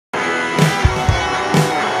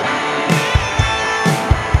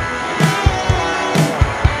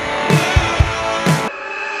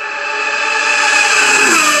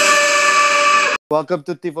Welcome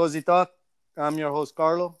to Tifosi Talk. I'm your host,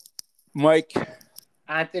 Carlo. Mike.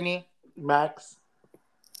 Anthony. Max.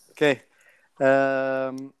 Okay.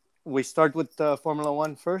 We start with Formula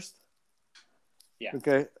One first. Yeah.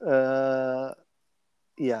 Okay.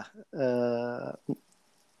 Yeah. Uh,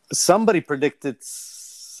 Somebody predicted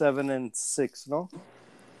 7-6, no?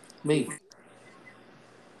 Me.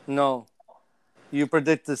 No. You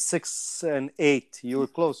predicted 6-8. You were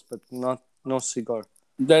close, but no cigar.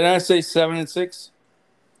 Did I say 7-6?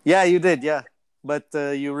 Yeah, you did, yeah. But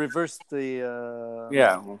you reversed the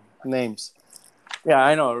Yeah. names. Yeah,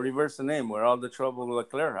 I know. Reverse the name where all the trouble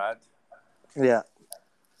Leclerc had. Yeah.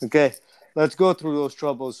 Okay. Let's go through those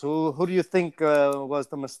troubles. Who do you think was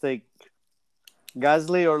the mistake?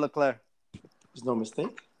 Gasly or Leclerc? There's no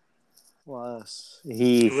mistake. Was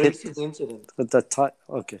he Racing hit incident. with the tie?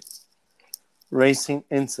 Okay. Racing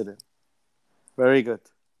incident. Very good.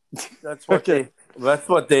 That's what Okay.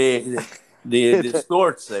 the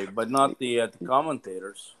stewards say, but not the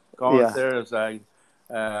commentators. Commentators,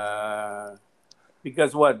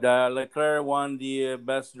 because what Leclerc won the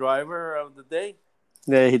best driver of the day,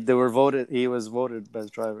 Yeah, they were voted. He was voted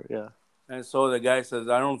best driver. Yeah. and so the guy says,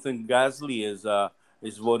 "I don't think Gasly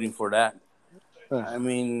is voting for that." I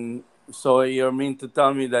mean, so you mean to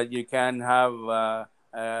tell me that you can have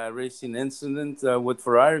a racing incident with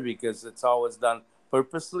Ferrari because it's always done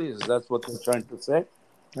purposely? Is that what they're trying to say?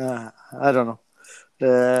 I don't know.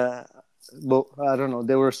 But I don't know.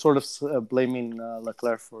 They were sort of blaming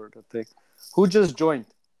Leclerc for the thing. Who just joined?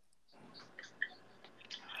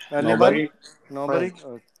 Anybody? Nobody?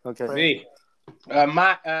 Oh, okay. Me.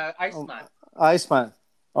 Iceman. Iceman.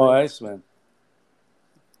 Oh, Iceman.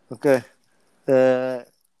 Okay.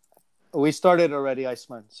 We started already,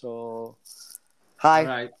 Iceman. So, hi. All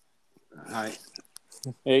right. Hi.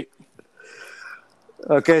 Hey.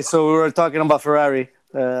 Okay, so we were talking about Ferrari.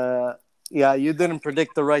 Yeah, you didn't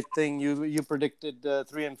predict the right thing. You predicted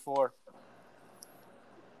 3 and 4.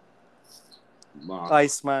 Wow.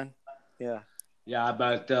 Iceman. Yeah. Yeah,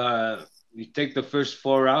 but you take the first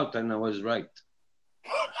four out, and I was right.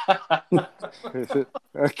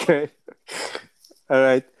 Okay. All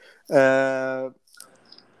right.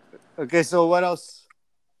 Okay, so what else?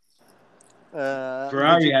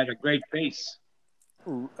 Ferrari had a great pace.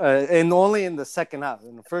 And only in the second half.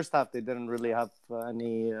 In the first half, they didn't really have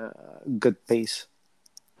any good pace.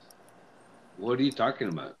 What are you talking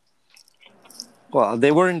about? Well,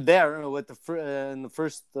 they weren't there with in the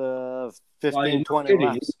first 15, 20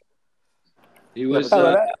 laps. He was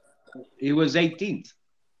 18th.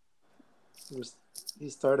 He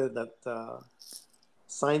started at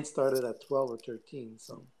Sainz started at 12 or 13.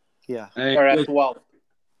 So yeah, Started at 12.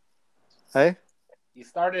 Hey, He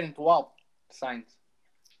started in 12. Sainz.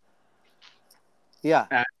 yeah.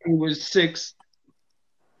 He was 6th.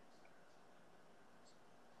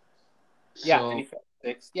 Yeah, So and he finished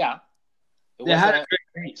 6th. Yeah. It they was had a great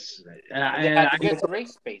pace. they had a good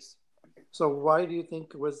race pace. So why do you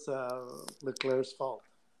think it was Leclerc's fault?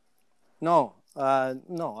 No, I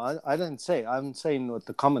didn't say. I'm saying what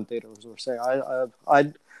the commentators were saying.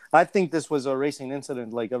 I think this was a racing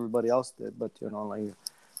incident like everybody else did, but like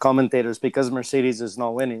commentators, because Mercedes is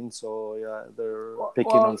not winning, so yeah, they're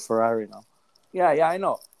picking on Ferrari now. Yeah, I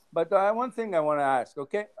know. But one thing I want to ask,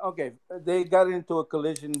 okay, they got into a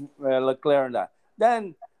collision, Leclerc and that.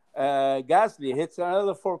 Then Gasly hits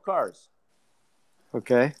another 4 cars.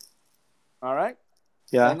 Okay. All right.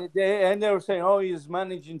 Yeah. And they were saying, oh, he's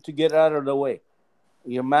managing to get out of the way.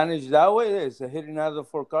 You manage that way? Is hitting another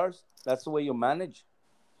 4 cars? That's the way you manage?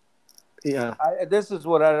 Yeah. This is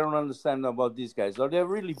what I don't understand about these guys. Are they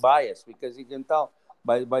really biased? Because you can tell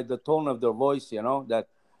by the tone of their voice, that,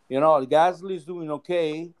 Gasly's doing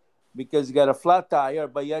okay because he got a flat tire,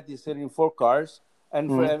 but yet he's hitting 4 cars. And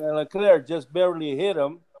Leclerc just barely hit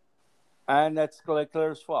him, and that's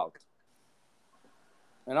Leclerc's fault.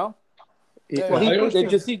 Well,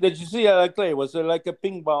 Did you see Leclerc? Was it like a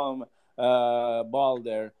ping pong ball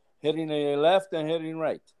there, hitting left and hitting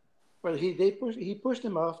right? Well, he pushed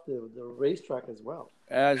him off the racetrack as well.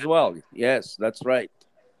 As well, yes, that's right.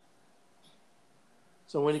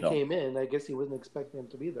 So when he came in, I guess he wasn't expecting him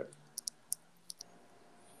to be there.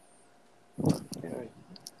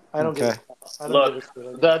 I don't get it. Look,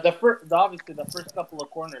 obviously the first couple of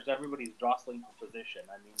corners, everybody's jostling for position.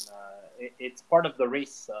 I mean, it's part of the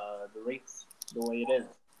race. The way it is.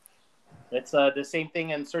 It's the same thing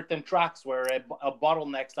in certain tracks where a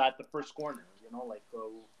bottleneck's at the first corner.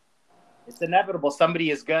 It's inevitable.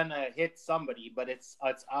 Somebody is gonna hit somebody, but it's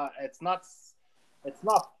not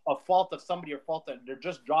a fault of somebody or fault that they're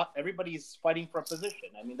just everybody's fighting for a position.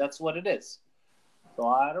 I mean, that's what it is. So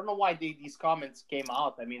I don't know why these comments came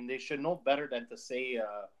out. I mean, they should know better than to say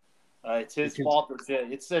it's his Because fault. Or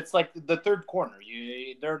it's like the third corner.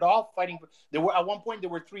 They're all fighting. There were at one point there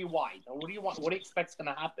were three wide. What do you want? What do you expect's going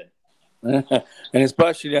to happen? And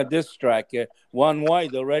especially at this track, one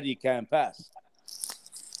wide already can't pass.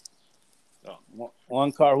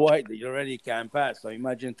 One car wide, you already can't pass. So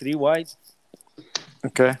imagine three wide.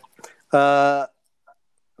 Okay.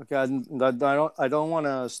 Okay. I don't want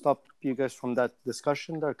to stop you guys from that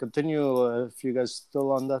discussion. There, continue if you guys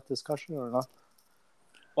still on that discussion or not.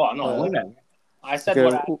 Well, no, I said okay.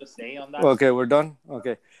 what I had to say on that. Okay, we're done.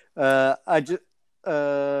 Okay. I just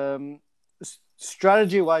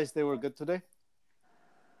strategy wise, they were good today.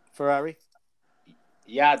 Ferrari.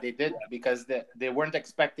 Yeah, they did because they weren't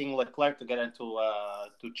expecting Leclerc to get into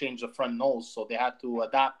to change the front nose, so they had to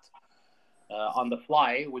adapt on the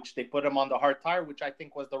fly, which they put him on the hard tire, which I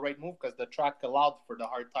think was the right move because the track allowed for the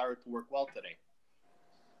hard tire to work well today.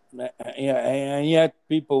 Yeah, and yet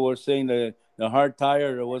people were saying that the hard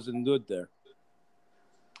tire wasn't good there.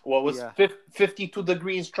 Well, it was 52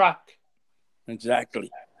 degrees track.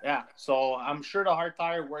 Exactly. Yeah, so I'm sure the hard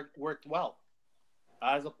tire worked well,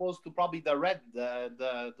 as opposed to probably the red,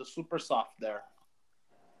 the super soft there.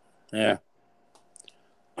 Yeah.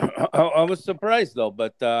 I was surprised though,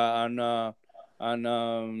 but on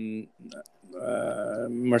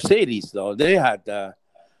Mercedes though they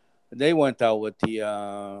went out with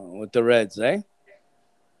the reds, eh?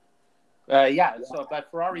 Yeah. So, but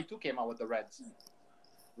Ferrari too came out with the reds.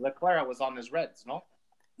 Leclerc was on his reds, no?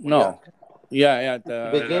 No. Yeah. To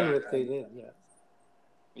begin with, they did.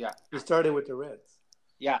 Yeah. He started with the reds.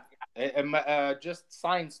 Yeah. Just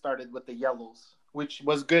Sainz started with the yellows, which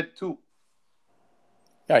was good too.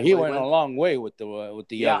 Yeah, he went a long way with the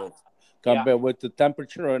yellow. Compared with the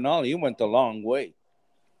temperature and all, he went a long way.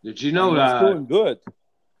 Did you know he's doing good?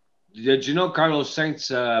 Did you know Carlos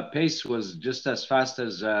Sainz's pace was just as fast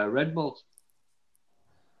as Red Bull's?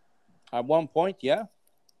 At one point, yeah.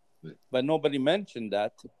 But nobody mentioned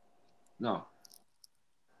that. No.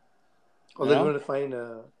 Well, they're going to find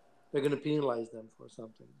they're going to penalize them for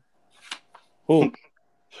something. Who?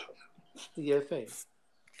 The FA.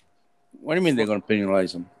 What do you mean they're going to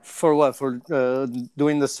penalize him? For what? For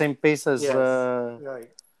doing the same pace as... Yes.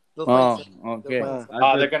 Right. Okay.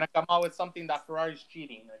 They're going to come out with something that Ferrari's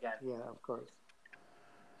cheating again. Yeah, of course.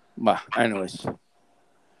 But anyways.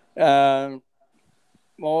 What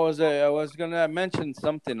was I was going to mention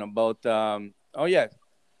something about...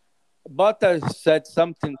 Bottas said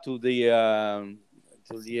something to the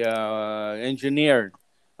engineer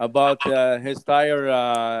about his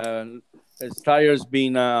tires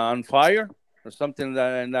being on fire or something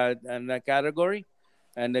in that category,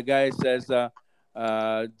 and the guy says to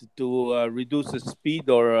reduce the speed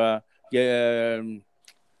or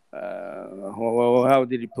how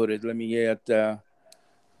did he put it? Let me get to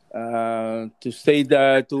stay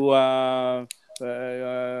there to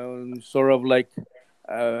sort of like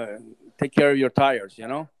take care of your tires,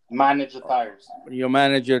 Manage the tires. You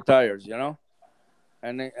manage your tires,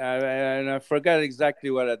 And I forgot exactly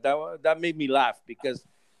what that made me laugh because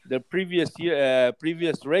the previous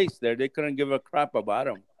race there they couldn't give a crap about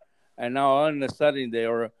him, and now all of a sudden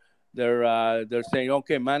they're saying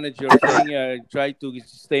okay, manage your thing, try to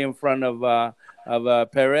stay in front of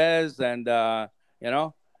Perez, and now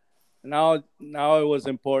it was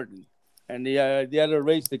important, and the other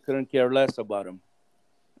race they couldn't care less about him,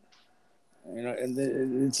 and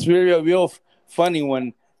it's really real funny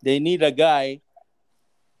when they need a guy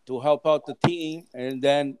to help out the team, and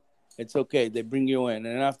then it's okay. They bring you in,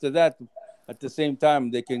 and after that, at the same time,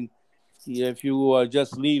 they can. If you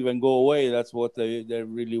just leave and go away, that's what they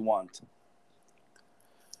really want.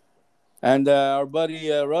 And our buddy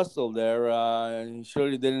Russell there,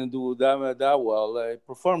 surely didn't do that well. He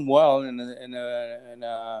performed well in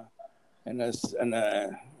a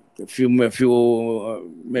few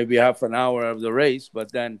maybe half an hour of the race,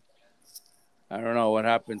 but then I don't know what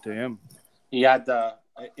happened to him. He had the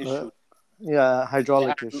issue.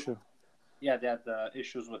 Hydraulic issue. Yeah, they had the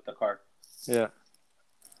issues with the car. Yeah.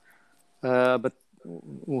 But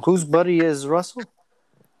whose buddy is Russell?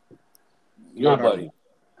 Your buddy.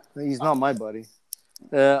 He's not my buddy.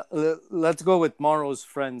 Let's go with Morrow's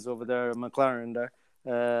friends over there, McLaren there.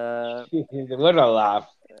 What a laugh.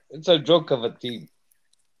 It's a joke of a team.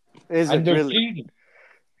 And they're really? cheating.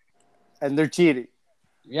 And they're cheating.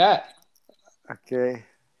 Yeah. Okay.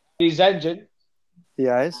 His engine.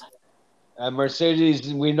 Yes.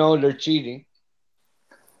 Mercedes, we know they're cheating.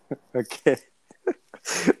 Okay.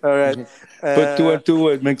 All right. Put 2 and 2,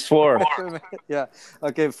 it makes 4. Yeah.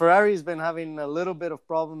 Okay. Ferrari's been having a little bit of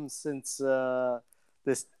problems since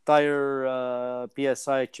this tire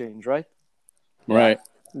PSI change, right? Right.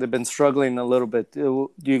 They've been struggling a little bit.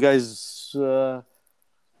 Do you guys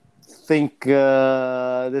think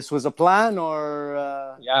this was a plan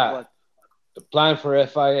or Yeah. what? The plan for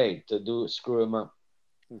FIA to screw him up.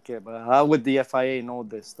 Okay, but how would the FIA know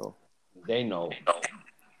this though? They know.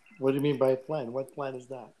 What do you mean by plan? What plan is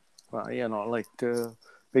that? Well, like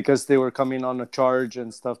because they were coming on a charge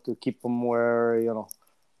and stuff to keep them where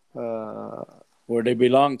Where they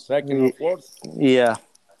belong, second or fourth. Yeah.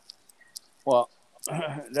 Well,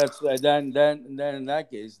 that's then in that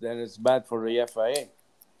case, then it's bad for the FIA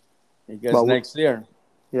because Well, next year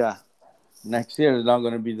is not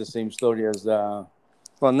going to be the same story as the.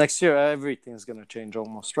 Well, next year everything's gonna change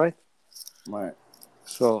almost, right? Right.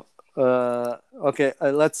 So, okay,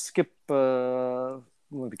 let's skip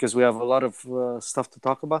because we have a lot of stuff to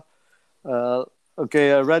talk about.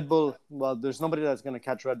 Okay, Red Bull. Well, there's nobody that's gonna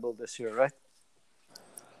catch Red Bull this year, right?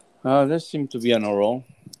 They seem to be on a roll.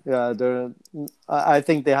 Yeah, I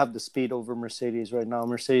think they have the speed over Mercedes right now.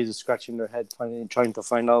 Mercedes is scratching their head, trying to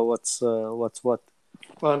find out what's what.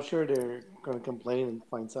 Well, I'm sure they're going to complain and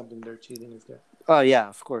find something they're cheating is there. Oh yeah,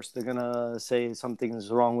 of course they're gonna say something's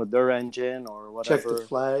wrong with their engine or whatever. Check the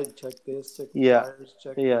flag, check this, check the Yeah. tires,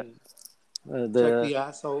 check The the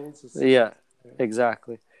assholes. yeah,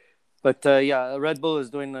 exactly. But Red Bull is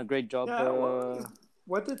doing a great job. Yeah,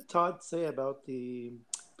 what did Todd say about the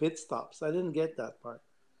pit stops? I didn't get that part.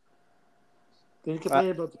 Did he complain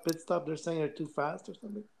about the pit stop? They're saying they're too fast or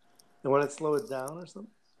something? They want to slow it down or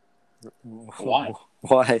something? Why?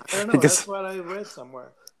 Why? I don't know. Because That's what I read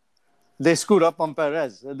somewhere. they screwed up on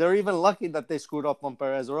Perez. They're even lucky that they screwed up on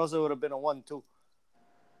Perez, or else it would have been a 1-2.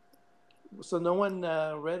 So no one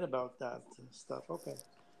read about that stuff. Okay.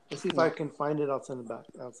 Let's see if I can find it. I'll send it back.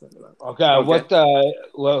 Okay. What?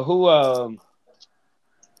 Well, who?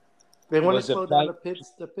 They want to Was it slow down like-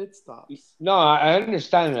 the pit stops. No, I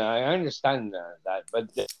understand. I understand that. But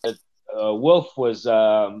Wolf was.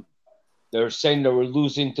 They're saying they were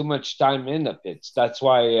losing too much time in the pits. That's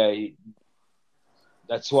why.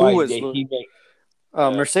 That's why was he made.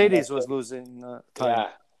 Mercedes was losing time. Yeah,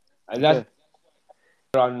 and that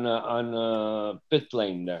on pit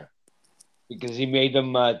lane there because he made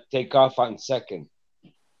them take off on second.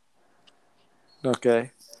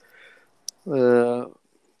 Okay.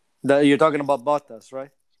 You're talking about Bottas, right?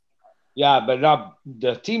 Yeah, but not,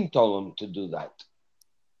 the team told him to do that.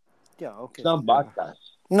 Yeah. Okay. It's not Bottas.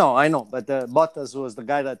 No, I know, but Bottas was the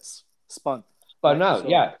guy that's spun. But Right, no, so-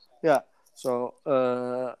 yeah. Yeah. So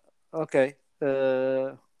okay.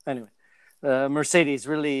 Anyway, Mercedes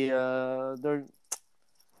really they're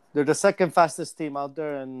the second fastest team out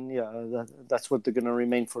there, and that's what they're gonna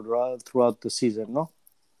remain for throughout the season. No,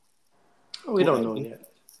 We don't know yet.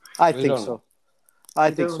 I We think don't so. know. I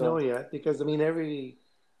We think don't so. know yet because I mean every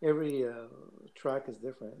track is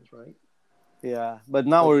different, right? Yeah, but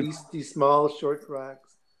now Like we're these small short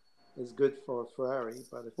tracks is good for Ferrari,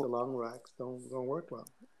 but if the long racks don't work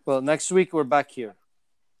well, next week we're back here.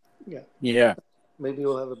 Yeah. maybe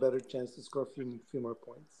we'll have a better chance to score a few more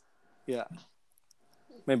points. Yeah,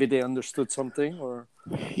 maybe they understood something, or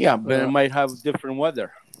Yeah, but it might have different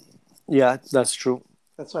weather. yeah, that's true.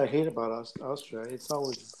 That's what I hate about Austria. It's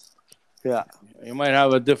always Yeah, You might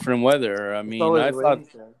have a different weather. I mean, I thought rains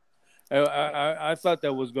there. I thought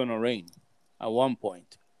that was going to rain at one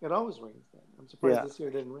point. It always rains there. I'm surprised Yeah. this year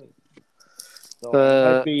it didn't rain.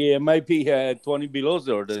 So it might be 20 below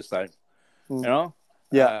zero this time. You know?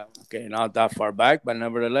 yeah, Okay, not that far back, but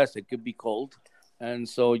nevertheless, it could be cold, and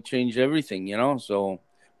so it changed everything. You know, so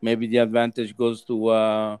maybe the advantage goes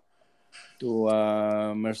to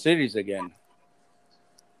Mercedes again.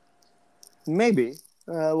 maybe.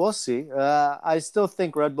 We'll see. I still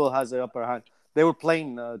think Red Bull has the upper hand. They were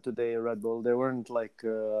playing today, Red Bull. They weren't like,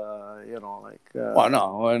 Well,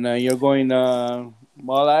 no, and you're going.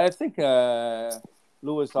 Well, I think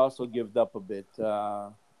Lewis also gave up a bit.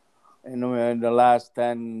 In the last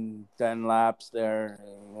 10 laps there,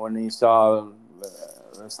 when he saw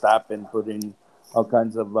Verstappen putting all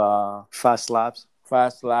kinds of fast laps.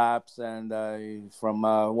 and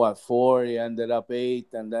from 4 he ended up 8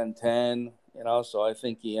 and then 10. You know, so I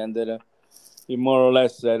think he more or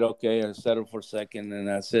less said, "Okay, I'll settle for second, and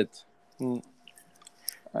that's it."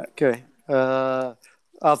 Okay.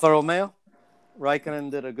 Alfa Romeo,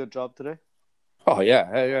 Raikkonen did a good job today. Oh yeah,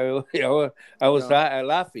 I was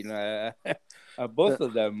laughing at both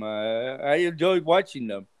of them. I enjoyed watching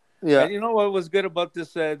them. Yeah, And you know what was good about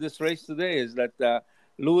this race today is that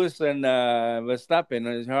Lewis and Verstappen,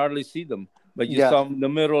 I hardly see them, but you saw them in the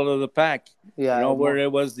middle of the pack. yeah. You know where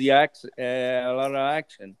it was a lot of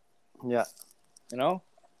action. Yeah. You know.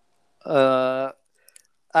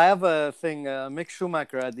 I have a thing. Mick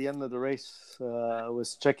Schumacher at the end of the race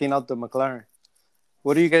was checking out the McLaren.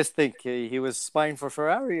 What do you guys think? He was spying for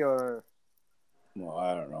Ferrari, or No,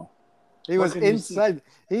 I don't know. he What was can you see? inside?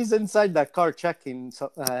 He's inside that car checking.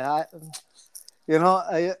 So,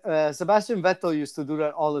 Sebastian Vettel used to do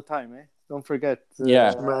that all the time. Don't forget.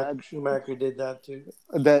 Yeah. Schumacher did that too.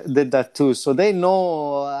 Did that too. So they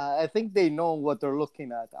know. I think they know what they're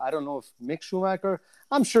looking at. I don't know if Mick Schumacher.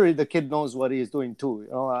 I'm sure the kid knows what he's doing too.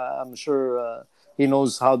 I'm sure he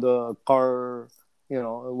knows how the car.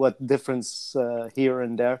 What difference here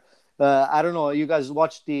and there. I don't know. You guys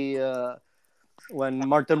watched the when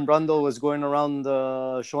Martin Brundle was going around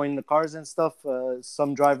showing the cars and stuff.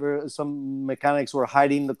 Some mechanics were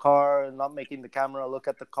hiding the car and not making the camera look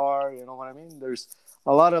at the car. You know what I mean? There's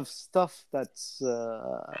a lot of stuff that's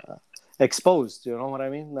exposed. You know what I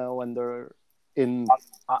mean? When they're in.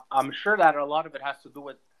 I'm sure that a lot of it has to do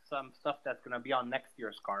with some stuff that's going to be on next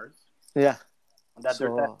year's cars. Yeah. That they're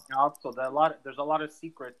testing out. So there's a lot of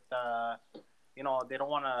secret. They don't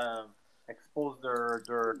want to expose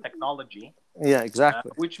their technology. Yeah,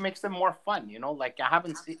 exactly. Which makes them more fun. Like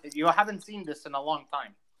you haven't seen this in a long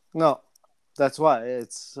time. No, that's why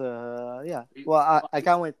it's yeah. Well, I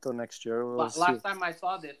can't wait till next year. Last time I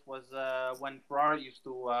saw this was when Ferrari used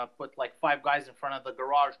to put like 5 guys in front of the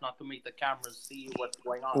garage, not to make the cameras see what's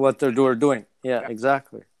going on. What they're doing. Yeah,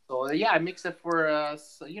 exactly. So yeah, it makes it for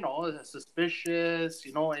suspicious,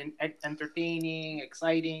 entertaining,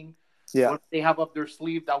 exciting. Yeah. What they have up their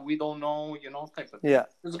sleeve that we don't know, type of thing. Yeah.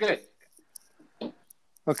 It's good.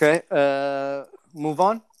 Okay. Move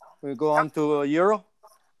on. We go on to Euro.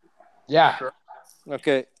 Yeah. Sure.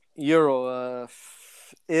 Okay. Euro.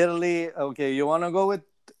 Italy. Okay. You want to go with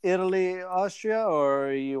Italy, Austria,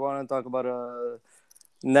 or you want to talk about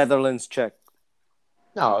Netherlands, Czech?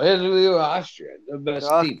 No, Italy or Austria, the best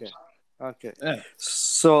team. Okay. Yeah.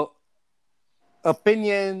 So,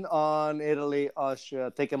 opinion on Italy,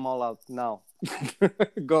 Austria. Take them all out now.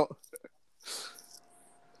 Go.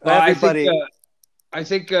 Everybody. I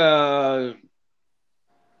think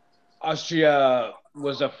Austria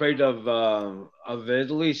was afraid of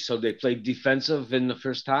Italy, so they played defensive in the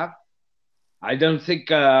first half. I don't think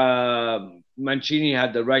Mancini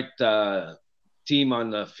had the right team on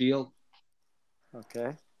the field.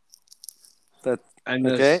 Okay. I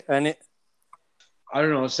don't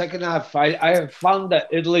know. Second half, I have found that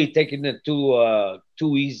Italy taking it too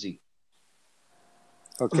easy.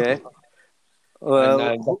 Okay.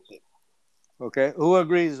 Well, okay. Who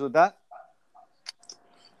agrees with that?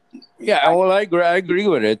 Yeah, well, I agree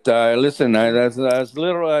with it. Listen, as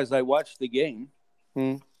little as I watched the game,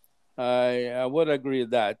 I would agree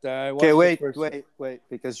with that. Okay, wait,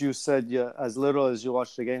 because you said as little as you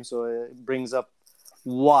watched the game, so it brings up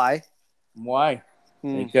why. Why?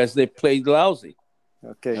 Because they played lousy.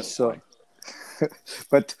 Okay, That's so, why.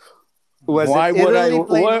 but was why it would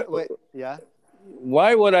Italy I? playing? Yeah.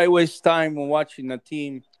 Why would I waste time watching a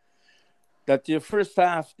team that your first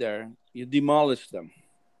half there you demolish them,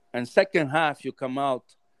 and second half you come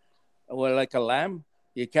out like a lamb?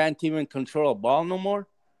 You can't even control a ball no more.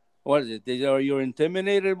 What is it? You're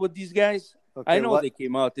intimidated with these guys? Okay, I know they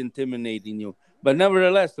came out intimidating you, but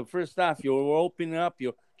nevertheless, the first half you were opening up.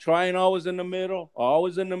 You're trying always in the middle.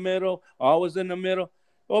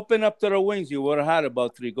 Open up to the wings. You would have had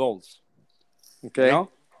about 3 goals. Okay.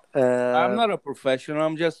 I'm not a professional.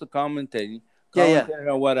 I'm just a commentator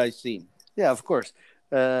on what I seen. Yeah, of course.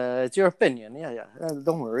 It's your opinion. Yeah.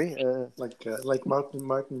 Don't worry. Like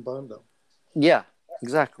Martin Bondo. Yeah,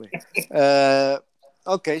 exactly.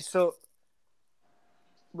 Okay, so,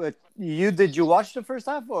 but did you watch the first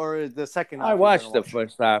half or the second half? I watched the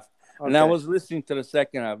first half, and I was listening to the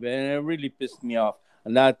second half, and it really pissed me off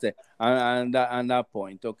on that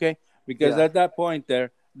point. Okay, because at that point there,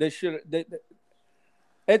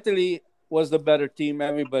 Italy was the better team.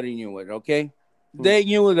 Everybody knew it. Okay, they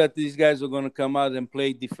knew that these guys were going to come out and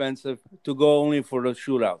play defensive to go only for the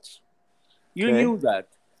shootouts. You knew that,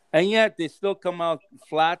 and yet they still come out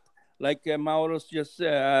flat. Like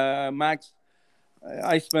Max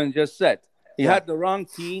Iceman just said. He had the wrong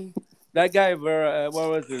team. That guy, what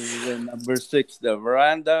was his number 6? The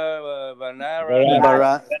Verratti.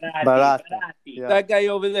 Yeah. That guy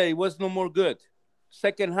over there, he was no more good.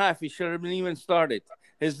 Second half, he should have been even started.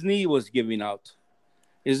 His knee was giving out.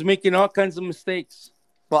 He's making all kinds of mistakes.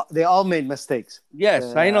 Well, they all made mistakes.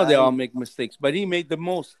 Yes, I know they all make mistakes, but he made the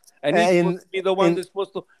most. And he's supposed to be the one that's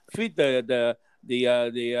supposed to feed the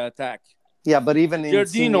attack. Yeah, but even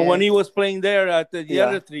Jorginho, when he was playing there at the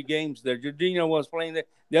other 3 games, there Jorginho was playing there.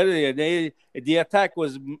 The other day, the attack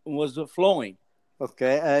was flowing.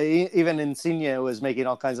 Okay, even Insigne was making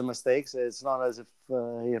all kinds of mistakes. It's not as if he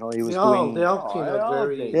was They all doing. they all came Oh, out all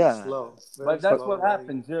very day. Yeah. slow. Very But that's slow, what very-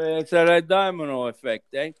 happens. It's a domino effect.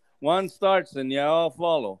 Eh? One starts and you all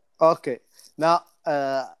follow. Okay, now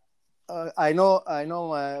I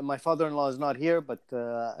know my father-in-law is not here, but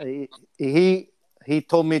he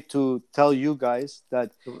told me to tell you guys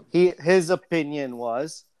that his opinion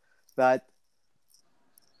was that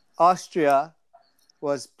Austria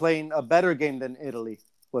was playing a better game than Italy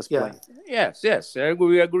was Yeah. playing. Yes,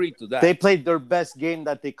 we agree to that. They played their best game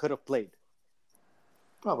that they could have played.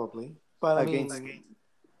 Probably, but I mean, Against-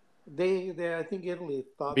 they I think Italy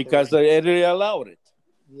thought Because they were, they allowed it.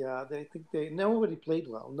 yeah, they think nobody played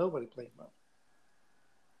well. Nobody played well.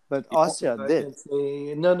 But Austria I did. can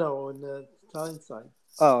say no on the Italian side.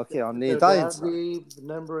 Oh, okay. On the Italian side, Berardi,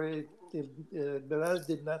 number 8, Berardi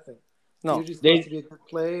did nothing. no. Usually supposed to be a good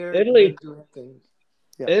player. Italy- didn't do anything.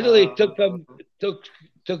 Italy Uh,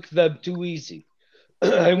 took them too easy.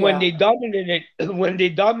 And when Yeah. they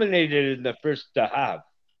dominated in the first half,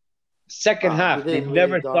 second half, they they didn't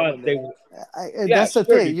never really thought they dominate. were. That's the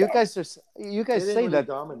sure thing. they You did. guys They say didn't really that.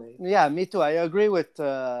 dominate. Yeah, me too. I agree with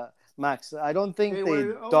Max. I don't think They they were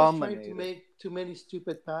always trying to dominated. make too many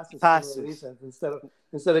stupid passes. Passes. For no reason,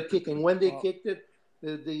 instead of kicking. When they kicked it,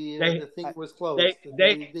 the thing was closed.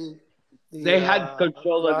 They had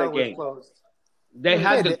control of the VAR was game. closed. They Okay,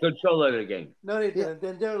 had the they- control of the game. No, they Yeah. didn't.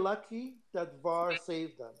 Then they're lucky that VAR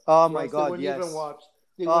saved them. Oh my Else God, They wouldn't yes. even watch.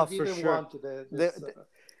 They Oh, wouldn't for even sure. want to this,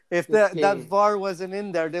 If this that game. VAR wasn't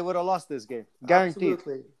in there, they would have lost this game, guaranteed.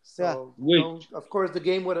 Absolutely. Yeah. So, Which- of course, the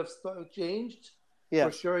game would have changed. Yeah,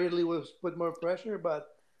 For sure, Italy would have put more pressure, but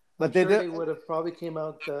but they they would have probably came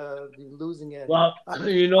out the losing end. Well,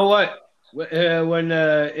 you know what? When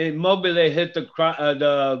Immobile hit the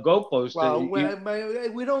goalpost, Well,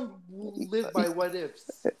 we don't live by what ifs.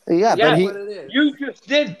 Yeah, Yeah, but he What it is. you just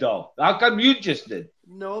did though. How come you just did?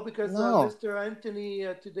 No, because No. Mr. Anthony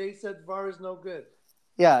today said VAR is no good.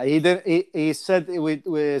 yeah he did he said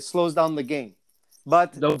it slows down the game, but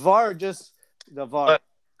The- the VAR.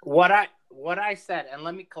 What I said, and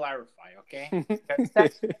let me clarify, okay?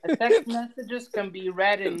 Text messages can be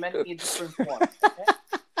read in many different forms. Okay?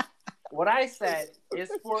 What I said is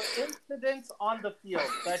for incidents on the field,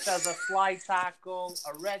 such as a fly tackle,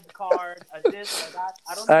 a red card, a this or that.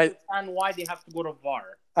 I don't understand why they have to go to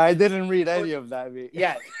VAR. I didn't read any of that. Mate.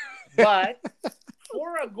 Yes, but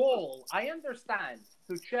for a goal, I understand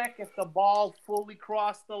to check if the ball fully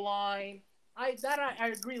crossed the line. I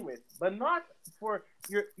agree with, but not for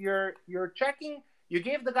you're checking. You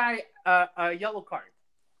gave the guy a yellow card.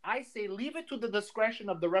 I say leave it to the discretion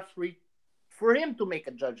of the referee for him to make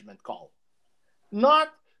a judgment call, not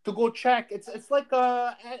to go check. It's like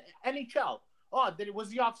NHL. Oh,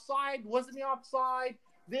 was he offside? Wasn't he offside?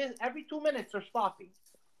 Every 2 minutes they're stopping.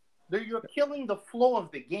 You're killing the flow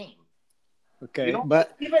of the game. Okay, You know,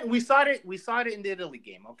 but even we saw it in the Italy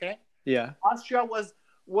game. Okay, yeah, Austria was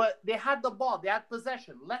they had the ball, they had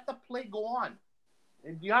possession. Let the play go on.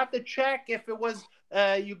 And you have to check if it was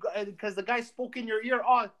because the guy spoke in your ear.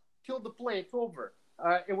 Oh, kill the play, it's over.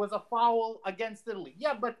 It was a foul against Italy.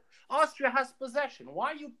 Yeah, but Austria has possession.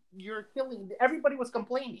 Why you're killing? Everybody was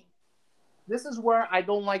complaining. This is where I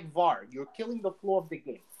don't like VAR. You're killing the flow of the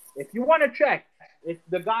game. If you want to check if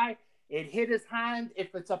the guy it hit his hand,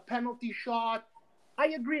 if it's a penalty shot, I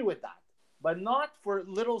agree with that. But not for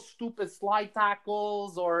little stupid slide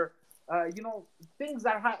tackles or things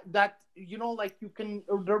that like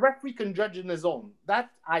the referee can judge in his own. That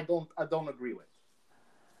I don't agree with.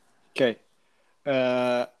 okay.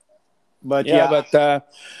 But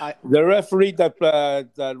the referee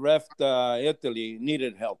that ref Italy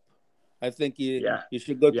needed help. I think he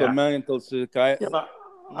should go to a mental psychiatrist.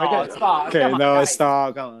 Stop. Okay, Come on, no, guys.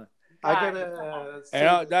 stop. Come on. I gotta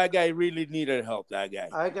say, That guy really needed help. That guy.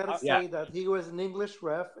 I gotta say that he was an English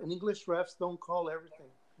ref, and English refs don't call everything.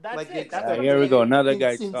 That's Like it. the That's expected. what Here we go. Another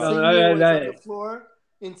guy. Insigne No, was on no. the floor.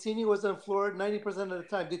 Insigne was on the floor 90% of the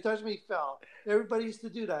time. They touched me, he fell. Everybody used to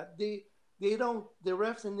do that. They don't. The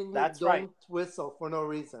refs in England That's don't right. whistle for no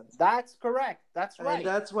reason. That's correct. That's And right.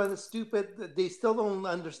 that's why the stupid. They still don't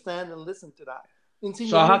understand and listen to that. Insigne,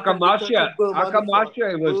 So how come anytime they touch Austria? it, boom, How on the come floor.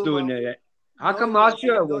 Austria was Boom, doing on- it? How No, come they weren't.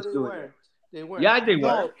 Austria No, was they doing weren't. it? They weren't. Yeah, they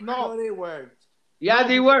were. No, they weren't. Yeah,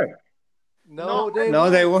 they were. No, No,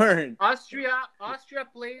 they weren't. Austria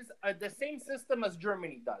plays the same system as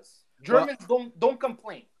Germany does. Germans don't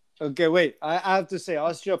complain. Okay, wait. I have to say,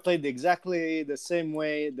 Austria played exactly the same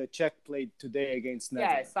way the Czech played today against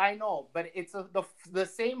Netherlands. Yes, I know, but it's the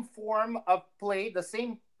same form of play, the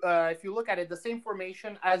same. If you look at it, the same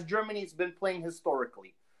formation as Germany's been playing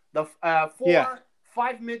historically. The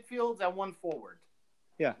 5 midfields and 1 forward.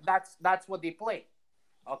 Yeah. That's what they play.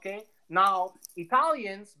 Okay. Now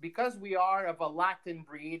Italians, because we are of a Latin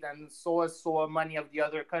breed, and so many of the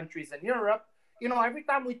other countries in Europe, every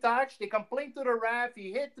time we touch, they complain to the ref.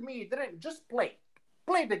 He hit me. He didn't just play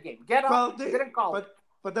the game. Get Well, up. Didn't call it.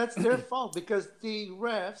 but that's their fault because the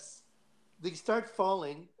refs they start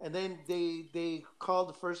falling and then they call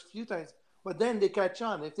the first few times, but then they catch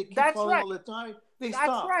on. If they keep That's falling right. all the time, they That's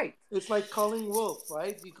stop. right. It's like calling wolf,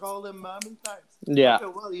 right? You call them how many times? Yeah. After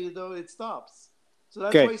a while, it stops. So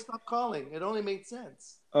that's Okay. why he stopped calling. It only made sense.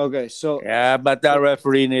 Okay, so Yeah, but that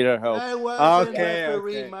referee needed help. I wasn't Okay,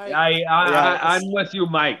 referee, okay. Mike. I'm with you,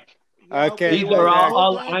 Mike. Okay. These well, are okay.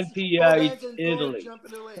 all Go dance, anti go dance and go Italy. jump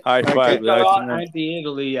in the lake. High five. These are all That's right.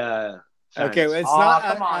 anti-Italy fans. Okay, well, it's Oh, not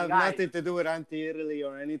come on, have guys. nothing to do with anti-Italy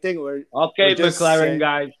or anything. Okay, we're just McLaren saying-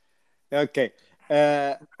 guys. Okay.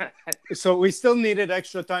 So we still needed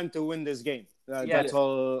extra time to win this game. Yes. That's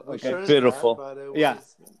all. We Okay. shouldn't Pitiful. have, but it Yeah.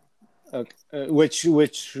 was- Okay.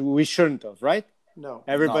 Which we shouldn't have, right? No,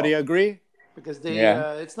 Everybody agree? because they.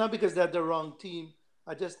 Yeah. It's not because they're the wrong team.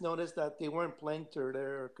 I just noticed that they weren't playing to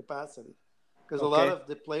their capacity. Because a lot Okay. of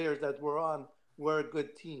the players that were on were a good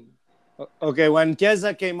team. Okay. When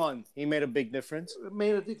Chiesa came on, he made a big difference It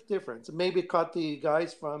made a big difference. It maybe caught the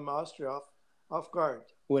guys from Austria off guard.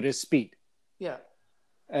 with his speed. Yeah,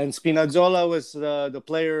 And Spinazzola was the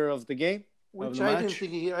player of the game. which the I match?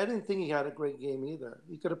 didn't think he had a great game either.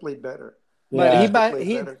 He could have played better. But Yeah. he Played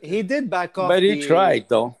better, too. he did back off. But he tried,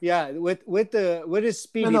 though. Yeah, with his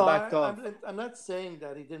speed, he backed off. I'm not saying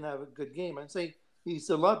that he didn't have a good game. I'm saying he's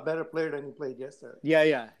a lot better player than he played yesterday.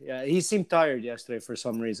 Yeah. He seemed tired yesterday for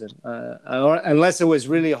some reason. Unless it was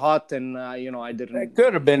really hot and I didn't. It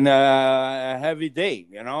could have been a heavy day,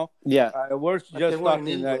 Yeah, We're But they just were in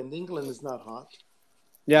talking that. England. England is not hot.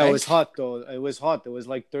 yeah. It Right? was hot though. It was hot. It was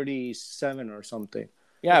like 37 or something.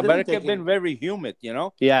 Yeah, It but didn't it could have take been him- very humid,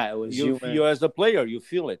 Yeah, it was. humid. You as a player, you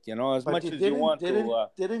feel it, as But much you as you want to.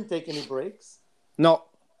 didn't take any breaks. No,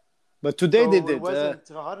 but today So they it did. wasn't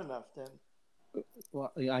hot enough then.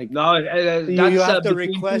 Well, No, you that's have to between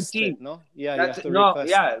two request teams. it, no? Yeah, you That's, have to no, request.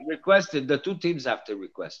 yeah, requested. The two teams have to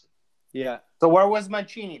request it. Yeah. So where was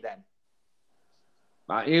Mancini then?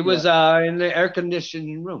 It was in the air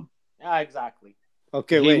conditioning room. Yeah, exactly.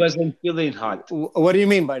 Okay, He wait. wasn't feeling hot. What do you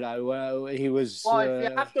mean by that? Well, he was. Well, if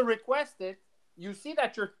you have to request it, you see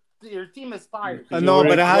that your team is tired. No,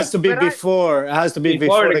 but it has to be But I- before. It has to be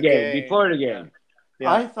Before the game. Before the game.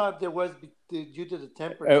 Yeah. I thought there was due to the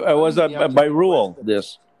temperature. It was You have to by rule. request it.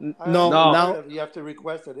 This. No, No. now. You have to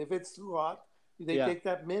request it. If it's too hot, they Yeah. take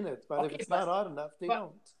that minute. But if Okay, it's but- not hot enough, they but-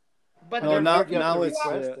 don't. But No, they're- now- they're now two it's,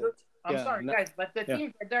 hours- uh, I'm yeah, sorry, no- guys, but the yeah.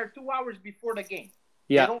 teams are there 2 hours before the game.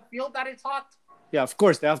 Yeah, They don't feel that it's hot. yeah. Of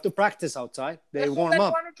course, they have to practice outside. They So warm then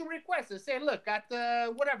up. why don't you request and say, look, at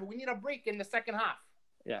whatever, we need a break in the second half.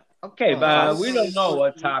 Okay, but Oh, we don't know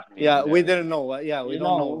what's happening. Yeah, we didn't know. Yeah, we You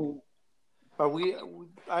don't know, know. But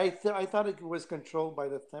I thought it was controlled by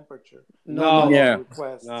the temperature. No. Yeah.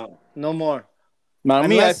 Request. No. No more. Now,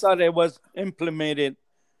 me, I Unless- thought it was implemented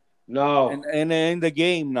No. in the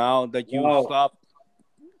game now that you No. stop.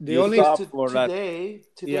 The You only stop for that. Today,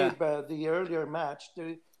 Yeah. but the earlier match,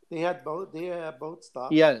 they had both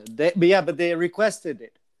stopped. but they requested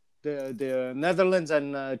it. The Netherlands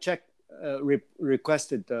and Czech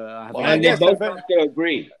requested. Well, And they guess both if- have to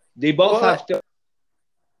agree. They both Well, have to.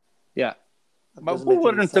 Yeah. That But doesn't who make any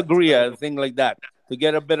wouldn't sense, agree but- at a thing like that to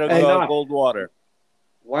get a bit of Why not? cold water?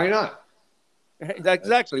 Why not?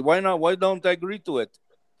 Exactly. Why not? Why don't I agree to it?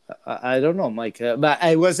 I don't know, Mike. But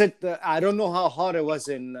I was it. I don't know how hot it was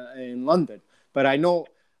in London, but I know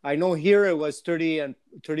here it was 30 and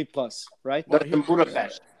 30 plus, right? That's in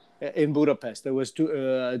Budapest. In Budapest, it was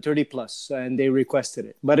 30 plus, and they requested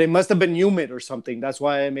it. But it must have been humid or something. That's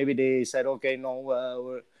why maybe they said, okay,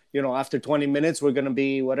 no, after 20 minutes we're gonna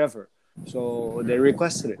be whatever. So they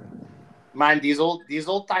requested it. Man, these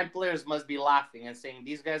old time players must be laughing and saying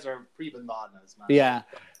these guys are pre-bandanas, man. Yeah.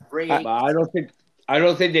 Great. But I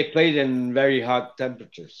don't think they played in very hot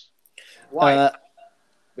temperatures Why?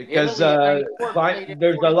 because Italy, 94 played in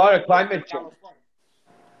there's a 40 lot of degree climate weather in change. California.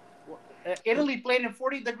 Italy played in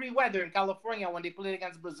 40-degree weather in California when they played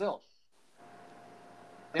against Brazil.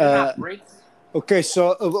 They didn't have breaks. Okay,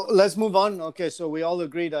 so let's move on. Okay, so we all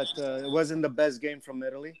agree that it wasn't the best game from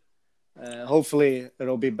Italy. Hopefully,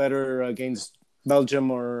 it'll be better against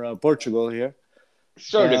Belgium or Portugal here.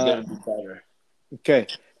 Sure, they're gonna be better. Okay,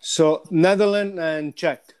 so Netherlands and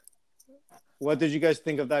Czech. What did you guys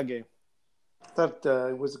think of that game? I thought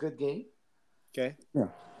it was a good game. Okay,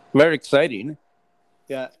 Very exciting.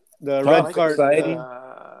 yeah, the Tough, red card. exciting.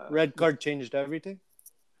 Red card changed everything.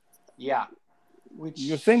 Yeah. Which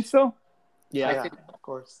You think so? Yeah, I Yeah. think of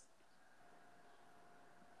course.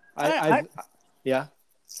 I yeah.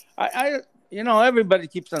 Everybody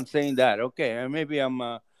keeps on saying that. Okay, and maybe I'm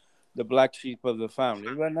the black sheep of the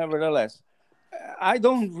family, but nevertheless, I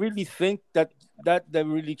don't really think that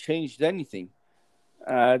really changed anything.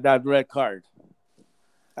 That red card,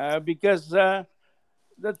 because the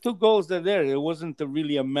two goals that there, it wasn't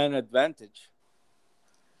really a man advantage.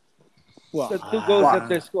 Well, The two goals that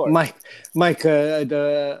they scored. Mike,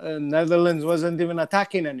 the Netherlands wasn't even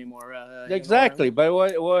attacking anymore. Exactly, but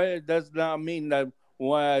what does not mean that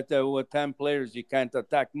with 10 players you can't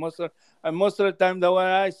attack. Most of the time, the way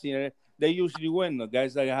I see it, they usually win. The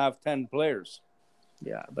guys that have 10 players.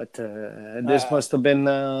 Yeah, but this must have been.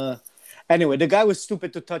 Anyway, the guy was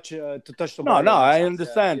stupid to touch the ball. No, I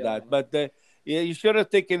understand that, but you should have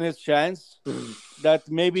taken his chance. That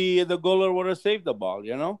maybe the goalie would have saved the ball.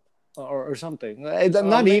 Or something.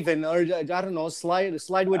 Not even, or I don't know. Slide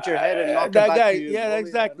with your head and knock it that back guy. to you. Yeah,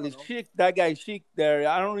 exactly. That guy Sheik there.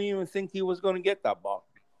 I don't even think he was going to get that ball.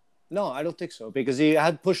 No, I don't think so because he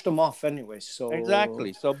had pushed him off anyway. So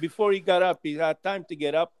exactly. So before he got up, he had time to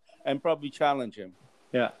get up and probably challenge him.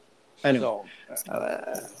 Yeah. Anyway,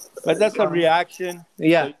 but that's a reaction.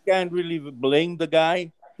 Yeah, so you can't really blame the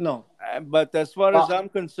guy. No. But as far as I'm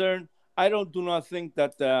concerned, I do not think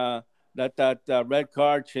that that red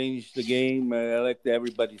card changed the game. Like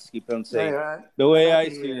everybody's keep on saying. The way I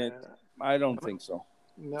see it, I don't think so.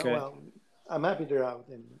 No, okay. Well, I'm happy they're out.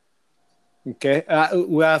 Okay,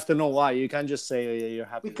 we have to know why. You can't just say you're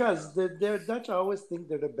happy. Because the Dutch always think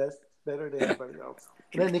they're the best, better than everybody else.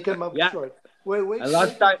 And then they come up short. Wait.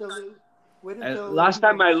 Last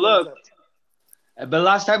time I looked,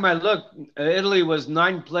 Italy was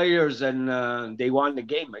 9 players and they won the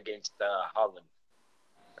game against Holland.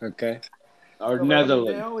 Okay. Or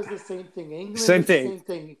Netherlands. They're always the same thing. England same is thing. The same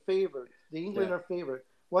thing. Favored. The England are favored.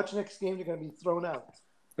 Watch next game, they're going to be thrown out.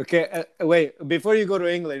 Okay, wait. Before you go to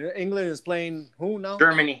England, England is playing who now?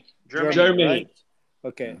 Germany. Right?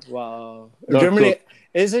 Okay. Wow. Germany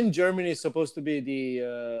isn't Germany supposed to be the?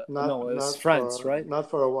 It's France, right? Not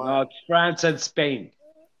for a while. No, it's France and Spain.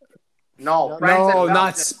 No,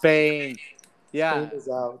 not Spain. Yeah, Spain is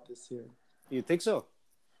out this year. You think so?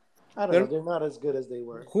 I don't know. They're not as good as they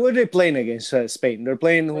were. Who are they playing against? Spain. They're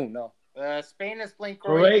playing who now? Spain is playing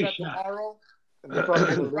Croatia tomorrow. And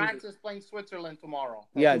France is playing Switzerland tomorrow.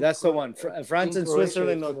 Yeah, that's the one. France and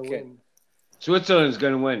Switzerland. Okay. Switzerland's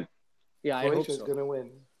going to win. Yeah, I hope so. Croatia's going to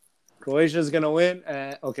win. Croatia's going to win.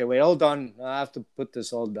 Okay, wait, hold on. I have to put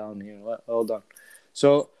this all down here. Hold on.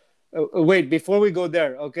 So, wait, before we go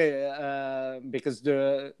there, okay, because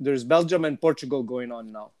there's Belgium and Portugal going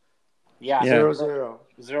on now. Yeah. 0-0.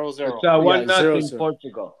 0-0. It's 1-0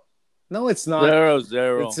 Portugal. No, it's not.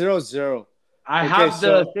 0-0. It's 0-0. I have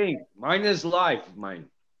the thing. Mine is live.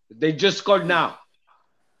 They just scored now.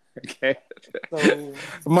 Okay. So,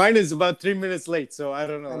 mine is about 3 minutes late, so I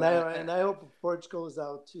don't know. And I hope Portugal is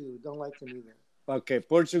out too. Don't like them either. Okay,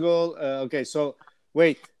 Portugal. Okay, so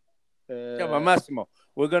wait. Massimo,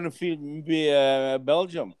 we're gonna be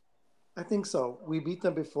Belgium. I think so. We beat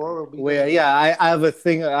them before. I have a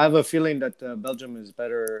thing. I have a feeling that Belgium is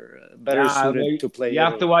better suited to play. You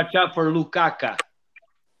have to watch out for Lukaku.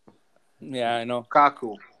 Yeah, I know.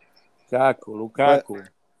 Lukaku.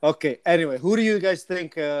 Okay. Anyway, who do you guys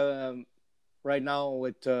think right now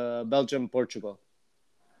with Belgium, Portugal?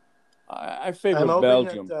 I favor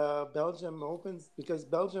Belgium. Belgium opens because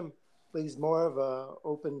Belgium plays more of a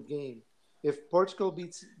open game. If Portugal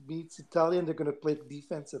beats Italian, they're going to play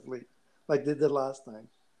defensively like they did last time.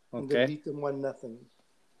 And they beat them 1-0.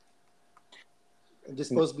 And they're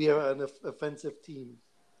supposed to be an offensive team.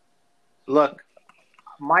 Look,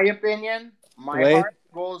 my opinion, heart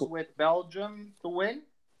goes with Belgium to win.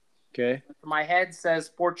 Okay. My head says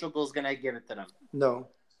Portugal's going to give it to them. No.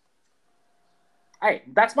 Hey,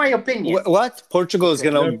 that's my opinion. What? Portugal is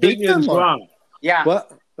going to beat them? Wrong. Yeah.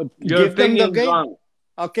 What? Your Give them the game? Wrong.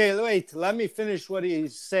 Okay, wait. Let me finish what he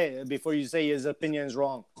said before you say his opinion is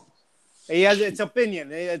wrong. He has its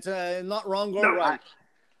opinion. It's not wrong or right.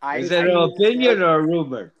 Is it an opinion or a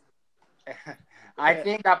rumor? I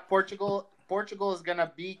think that Portugal is going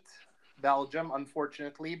to beat Belgium,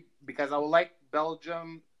 unfortunately, because I would like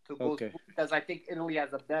Belgium to go through, because I think Italy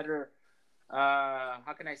has a better,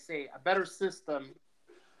 how can I say, a better system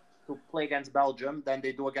to play against Belgium than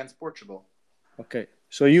they do against Portugal. Okay,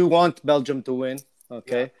 so you want Belgium to win,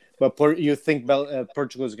 but you think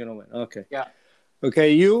Portugal is going to win. Okay. Yeah.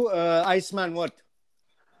 Okay, you, Iceman, what?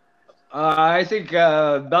 I think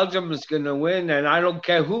Belgium is going to win, and I don't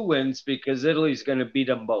care who wins because Italy's going to beat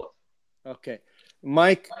them both. Okay.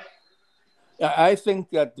 Mike? I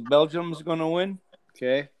think that Belgium is going to win.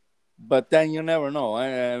 Okay. But then you never know.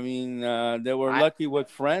 I mean, they were I, lucky with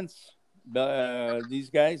France. These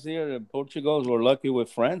guys here, the Portugals, were lucky with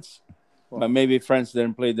France. But maybe France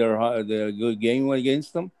didn't play their good game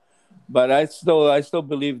against them. But I still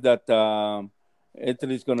believe that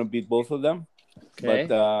Italy's going to beat both of them. Okay.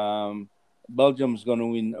 But Belgium's going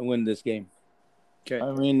to win this game. Okay.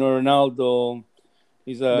 I mean, Ronaldo, That's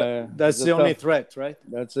he's a the only tough- threat, right?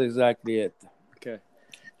 That's exactly it. Okay.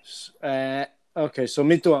 Okay, so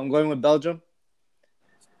me too. I'm going with Belgium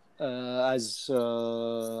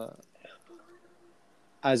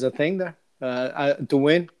as a thing there to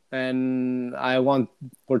win, and I want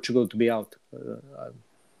Portugal to be out.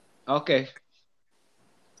 Okay.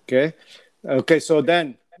 Okay. Okay, so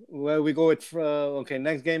then where we go with okay,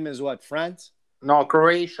 next game is what? France, no,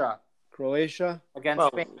 Croatia Croatia against Well,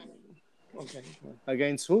 Spain. okay.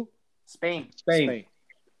 against who? Spain. Spain.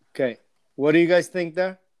 Okay. What do you guys think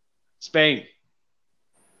there? Spain.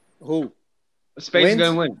 Who? Spain's Wins?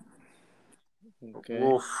 going to win. Okay.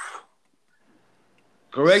 Oof.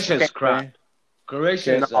 Croatia's Spain. crap.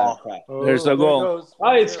 Croatia's No. crap. There's a there goal. goes-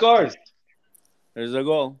 Oh, it scores. There's a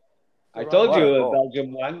goal. I told What a you goal.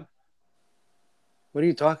 Belgium won. What are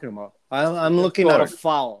you talking about? I'm looking at a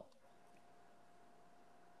foul.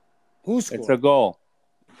 Who scored? It's a goal.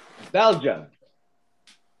 Belgium.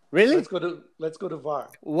 Really? Let's go to VAR.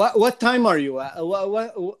 What time are you at?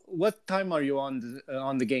 What time are you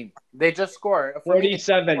on the game? They just scored. For me, they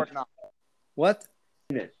 47. scored now. What?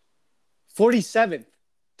 Minute. 47.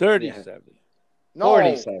 37. No,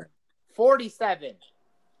 47. 47.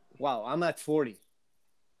 Wow, I'm at 40.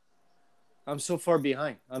 I'm so far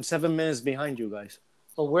behind. I'm 7 minutes behind you guys.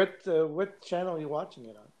 Oh, what channel are you watching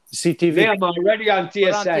it on? CTV. Me, I'm already on Put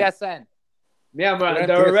on TSN. TSN. Me, Put on they're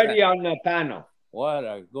TSN. already on the panel. What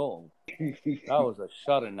a goal. That was a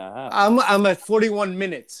shot and a half. I'm at 41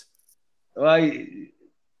 minutes. Well,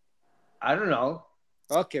 I don't know.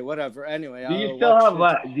 Okay, whatever. Anyway, Do you I'll still watch have it.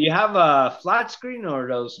 what? Do you have a flat screen or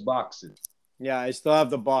those boxes? Yeah, I still have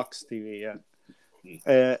the box TV.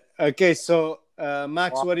 Yeah. Okay, so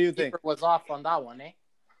Max, Well, what do you think? keeper was off on that one, eh?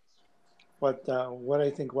 What I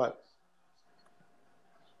think what?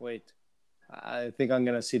 Wait, I think I'm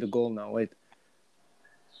gonna see the goal now. Wait.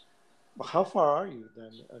 Well, how far are you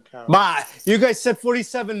then, Carol? Bah, you guys said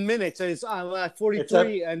 47 minutes. I'm at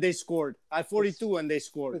 43 and they scored. At 42 and they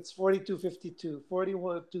scored. It's 42-52,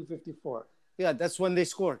 41-54. Yeah, that's when they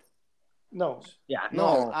scored. No, Yeah.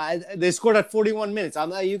 No, they scored at 41 minutes.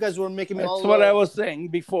 You guys were making me all. That's what I was saying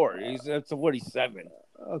before. It's 47.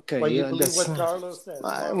 Okay, but you yeah, believe that's what Carlos said.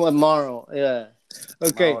 what Mauro. Yeah.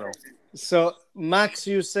 Okay, Mauro. so Max,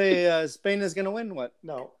 you say Spain is gonna win? What?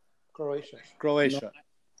 No, Croatia. Croatia.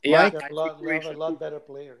 Yeah, Mike? They have a lot better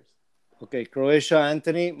players. Okay, Croatia.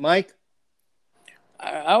 Anthony, Mike.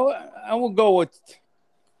 I will go with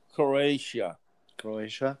Croatia.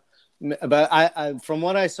 Croatia. But I from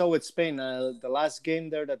what I saw with Spain, the last game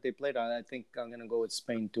there that they played, I think I'm gonna go with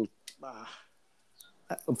Spain too. Ah,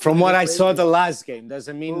 From Who what did I they saw play the last game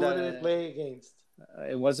doesn't mean who that did they play against?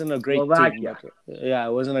 it wasn't a great Slovakia. team. But, yeah,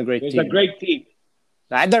 it wasn't a great It's team. a great team.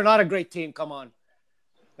 They're not a great team. Come on.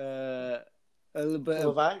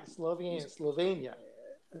 Slovenia.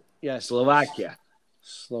 Yes, Slovakia.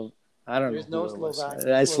 I don't There's know. no who it was.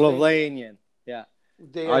 Slovak. Slovenian. Yeah.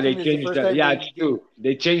 They I think it's the changed first their. time Yeah, they- it's true.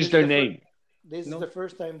 They this changed is their the fir- name. This is No. the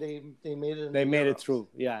first time they made it. They in the made it Euros. through.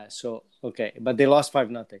 Yeah. So okay, but they lost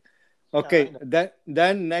 5-0. Okay. I know.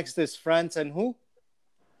 Then next is France and who?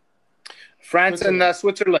 France and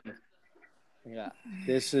Switzerland. Yeah.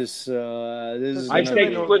 This is I gonna think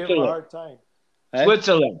be Switzerland will give them a Switzerland. hard time. Eh?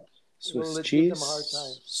 Switzerland. Swiss Will it give cheese, them a hard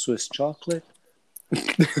time? Swiss chocolate.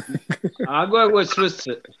 I'm going with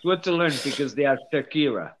Switzerland because they have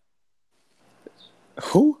Shakira.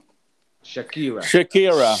 Who? Shakira.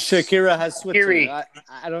 Shakira has Shaqiri. Switzerland.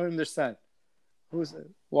 I don't understand.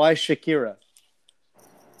 Why Shakira?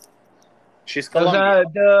 She's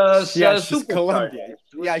Colombian. Yeah, she's superstar. Colombian.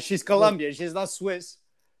 Yeah, she's Colombian. She's not Swiss.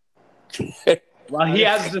 Well, he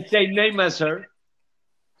has the same name as her.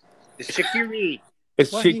 Shaqiri.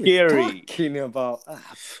 It's What are you Shaqiri. talking about? Oh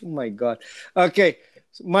my God. Okay,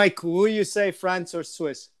 Mike, who you say, France or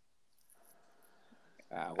Swiss?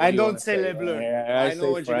 What I do you don't wanna say Le Bleu. Yeah, I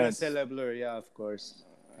know what you're gonna France. say, Le Bleu. Yeah, of course.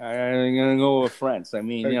 I'm gonna go with France. I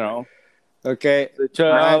mean, Okay. it's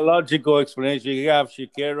a logical explanation. You have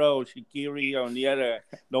Shakira or Shaqiri on the other.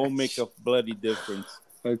 Don't make a bloody difference.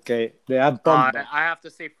 Okay. They have Pogba. I have to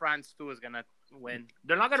say France too is gonna win.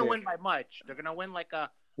 They're not gonna Okay. win by much. They're gonna win like a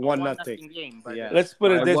 1-0. 1-0 game. But Yeah. Let's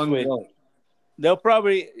put it By this one way. goal. they'll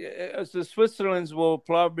probably the Switzerland's will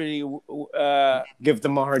probably Give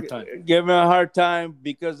them a hard time. give them a hard time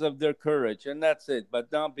because of their courage, and that's it. But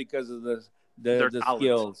not because of Their the talent.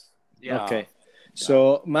 skills. Yeah. Okay. So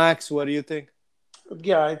Max, what do you think?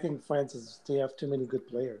 Yeah, I think France they have too many good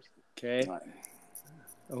players. Okay.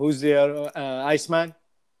 Who's the other, Iceman?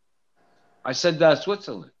 I said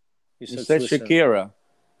Switzerland. You You said Switzerland. Shakira.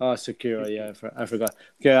 Oh, Shakira. Yeah, I forgot.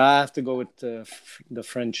 Okay, I have to go with the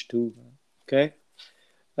French too. Okay.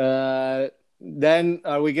 Then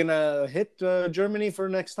are we gonna hit Germany for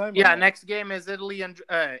next time? Yeah, next game is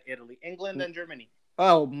England and Germany.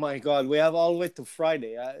 Oh my God, we have all the way to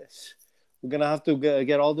Friday. We're gonna have to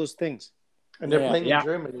get all those things. And they're playing Yeah. in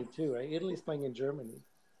Germany too, right? Italy's playing in Germany.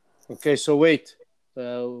 Okay, so wait.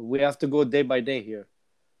 We have to go day by day here.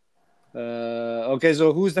 Okay,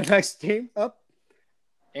 so who's the next team up?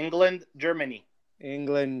 England, Germany.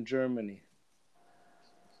 England, Germany.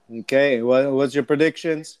 Okay, what's your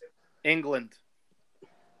predictions? England.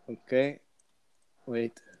 Okay,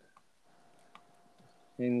 wait.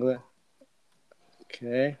 England.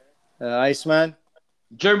 Okay, Iceman,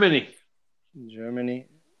 Germany. Germany.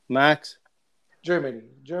 Max,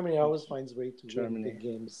 Germany always finds a way to Germany. win big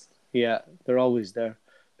games. yeah, they're always there.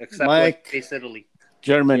 Except Mike. with face Italy.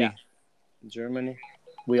 Germany. Yeah. Germany.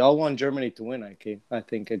 We all want Germany to win, I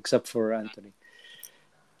think, except for Anthony.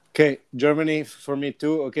 Okay, Germany for me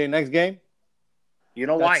too. Okay, next game. You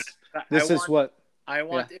know why? This is what? I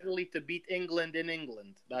want Italy to beat England in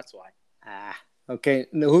England. That's why. Okay,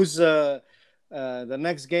 who's the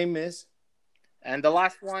next game is? And the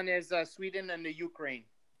last one is Sweden and the Ukraine.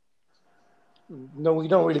 No, we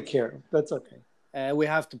don't really care. That's okay. We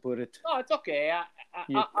have to put it. No, it's okay. I'll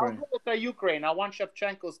Ukraine. go with the Ukraine. I want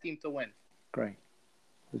Shevchenko's team to win.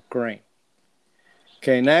 Ukraine.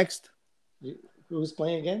 Okay, next. Who's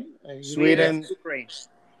playing again? Sweden. Ukraine.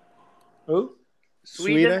 Who?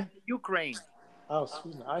 Sweden and Ukraine. Oh,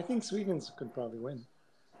 Sweden. I think Sweden could probably win.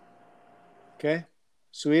 Okay,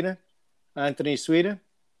 Sweden. Anthony, Sweden.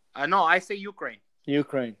 No, I say Ukraine.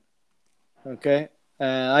 Ukraine. Okay,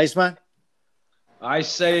 Iceman. I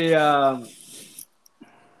say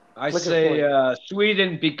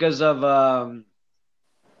Sweden because of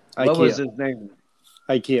what was his name?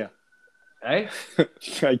 IKEA. Eh?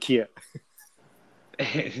 IKEA.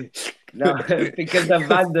 No, because of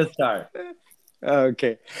Van der Sar.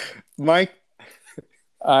 Okay, Mike.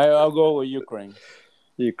 I'll go with Ukraine.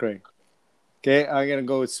 Ukraine. Okay, I'm gonna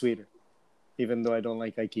go with Sweden, even though I don't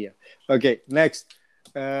like IKEA. Okay, next.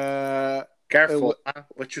 Careful,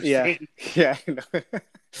 what you're saying. Yeah. I know.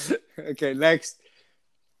 Okay, next.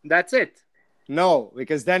 That's it. No,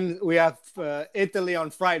 because then we have Italy on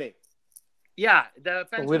Friday. Yeah,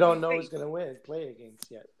 But we don't know who's going to play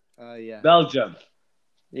against yet. Yeah. Belgium.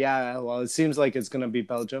 Yeah, well, it seems like it's gonna be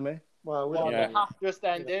Belgium, eh? Well, we Well, don't the know. half just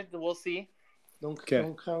ended. We'll see. Don't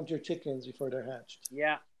count your chickens before they're hatched.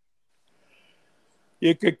 Yeah.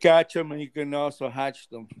 You could catch them and you can also hatch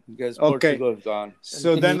them because Okay. Portugal is gone.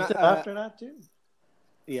 So And then, after that too.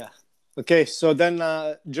 yeah. Okay, so then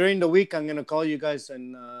during the week, I'm gonna call you guys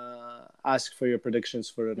and ask for your predictions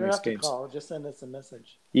for the You don't next have to games. call. Just send us a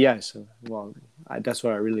message. Yes, well, that's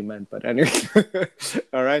what I really meant. But anyway,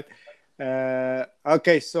 all right.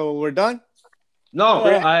 Okay, so we're done. No,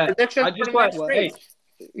 I Prediction I for just the want. next Hey, race.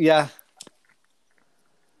 Yeah.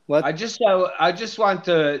 What? I just want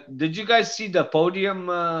to. Did you guys see the podium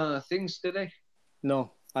things today?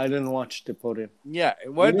 No, I didn't watch the podium. Yeah,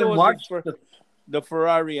 You where there didn't was watch the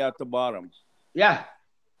Ferrari at the bottom. Yeah,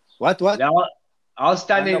 What? now I was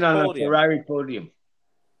standing On the on a podium. Ferrari podium.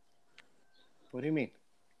 What do you mean?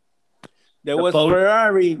 There The was podium.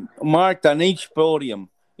 Ferrari marked on each podium,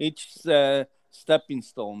 each stepping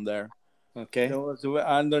stone there. Okay. There was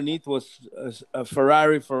underneath was a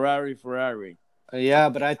Ferrari. Yeah,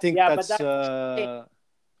 but I think Yeah, but that's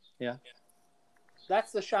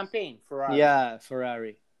That's the champagne Ferrari. yeah,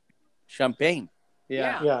 Ferrari. Champagne.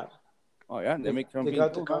 Yeah. Yeah. Oh yeah, they make They champagne.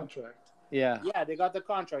 got the too, contract. Yeah. Yeah, they got the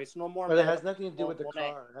contract. It's no more. But it has nothing to do with the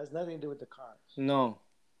Monet. car. It has nothing to do with the car. No.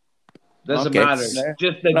 Doesn't Okay. matter. It's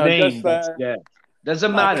just the No, name. just, that's there.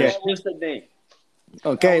 Doesn't matter. Okay. It's just the name.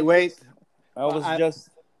 Okay, wait. I was I- just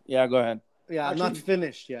yeah. Go ahead. Yeah, I'm not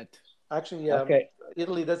finished yet. Actually, Okay.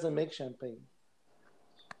 Italy doesn't make champagne.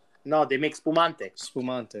 No, they make spumante.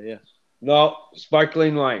 Spumante, yeah. No,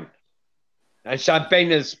 sparkling wine. And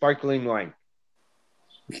champagne is sparkling wine.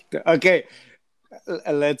 Okay.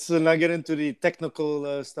 Let's not get into the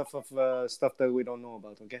technical stuff that we don't know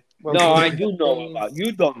about. Okay. Well, No, I we do know about.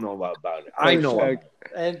 You don't know about it. I know. Okay. About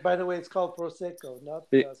it. And by the way, it's called Prosecco, not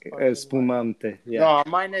sparkling wine. Spumante. Yeah. No,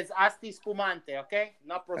 mine is Asti Spumante, okay?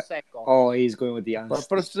 Not Prosecco. Oh, he's going with the But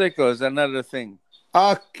answer. Prosecco is another thing.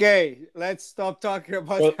 Okay, let's stop talking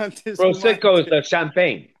about this. Prosecco is the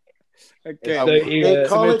champagne. Okay. They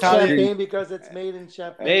call it Italian- champagne because it's made in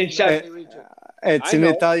Champagne. Made in that's Champagne. the region. It's I an know.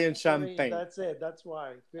 Italian I mean, champagne. that's it. That's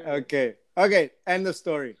why. Period. Okay. End of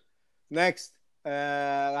story. Next,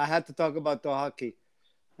 I had to talk about the hockey.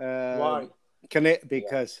 Why?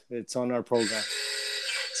 Because it's on our program.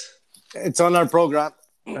 It's on our program.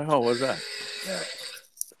 Oh, what's that?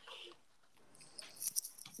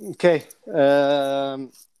 Okay.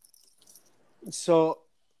 So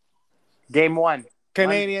Game 1.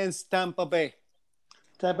 Canadians, Tampa Bay.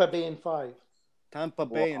 Tampa Bay in 5. Tampa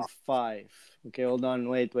Bay in 5. Okay, hold on.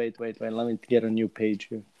 Wait. Let me get a new page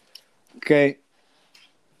here. Okay.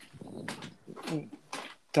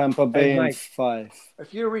 Tampa Bay in Mike. 5.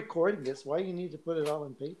 If you're recording this, why you need to put it all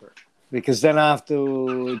in paper? Because then I have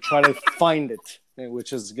to try to find it,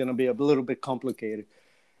 which is going to be a little bit complicated.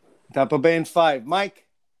 Tampa Bay in 5. Mike,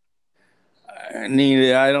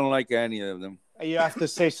 Neither. I don't like any of them. you have to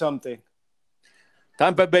say something.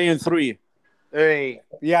 Tampa Bay in 3. Hey.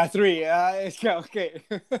 Yeah, 3. Yeah, okay.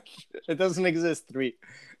 It doesn't exist, 3.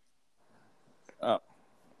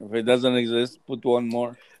 If it doesn't exist, put one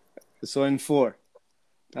more. So in 4.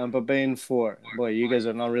 Tampa Bay in 4. Boy, you guys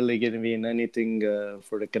are not really giving me anything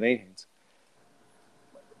for the Canadians.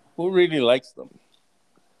 Who really likes them?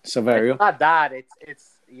 Saverio. It's not that. It's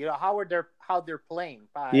how they're playing.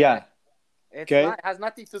 Yeah. It's Okay. not, it has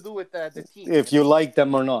nothing to do with the team. If you like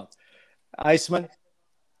them or not. Iceman?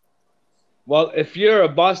 Well, if you're a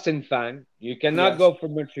Boston fan, you cannot Yes. go for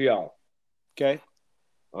Montreal. Okay.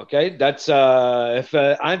 Okay, that's if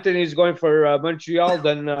Anthony's going for Montreal,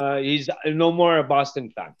 then he's no more a Boston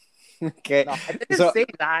fan. Okay. No, I didn't So- say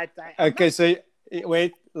that. Okay, so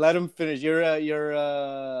wait, let him finish.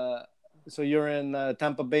 So you're in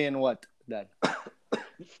Tampa Bay and what then?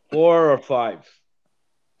 4 or 5.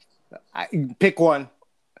 Pick one.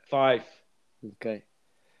 5. Okay.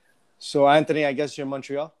 So Anthony, I guess you're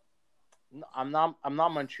Montreal. No, I'm not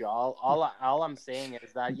Montreal. All I'm saying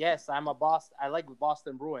is that yes, I'm a Boston. I like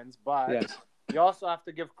Boston Bruins, but Yes. you also have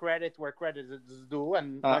to give credit where credit is due.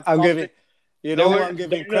 And I'm Montreal- giving. You know They who were- I'm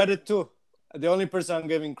giving they- credit to? The only person I'm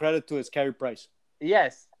giving credit to is Carey Price.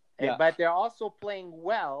 Yes, Yeah. but they're also playing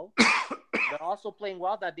well. They're also playing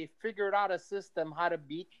well that they figured out a system how to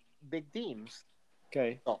beat big teams.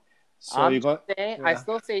 Okay. So, So I'm you're going. saying, I yeah.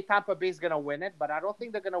 still say Tampa Bay's gonna win it, but I don't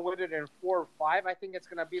think they're gonna win it in 4 or 5. I think it's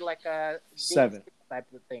gonna be like a game 7. 6 type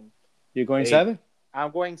of thing. You're going 8. 7.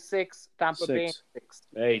 I'm going 6. Tampa Bay in 6.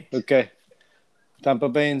 8. Okay. Tampa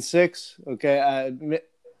Bay in 6. Okay.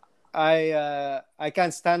 I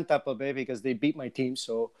can't stand Tampa Bay because they beat my team,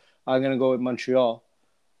 so I'm gonna go with Montreal.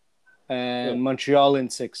 And Montreal in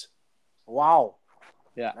 6 Wow.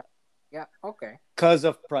 Yeah. Yeah. Okay. because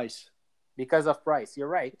of Price. Because of price, you're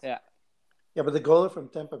right. Yeah, but the goalie from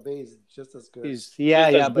Tampa Bay is just as good. He's Just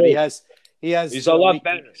as but he good. has He's a lot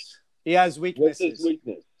weakness. He has What's weaknesses. his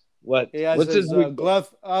weakness? What? He has What's his his weakness?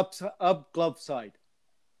 glove up glove side.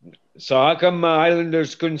 So how come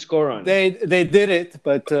Islanders couldn't score on him? They did it,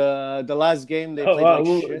 but the last game they played like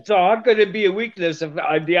shit. So how could it be a weakness if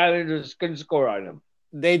the Islanders couldn't score on him?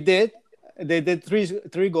 They did. They did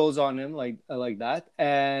three goals on him like that,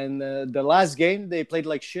 and the last game they played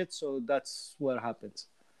like shit. So that's what happens.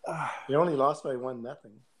 They only lost by 1-0.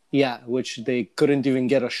 Yeah, which they couldn't even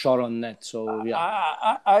get a shot on net. So yeah,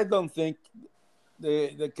 I don't think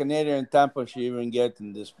the Canadian Tampa should even get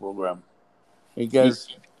in this program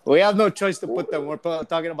because we have no choice to put them. We're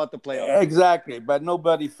talking about the playoffs. exactly, but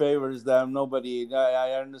nobody favors them. Nobody.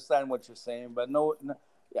 I understand what you're saying, but no,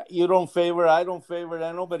 you don't favor. I don't favor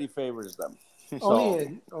them. Nobody favors them. So,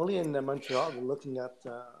 Only in Montreal, they're looking at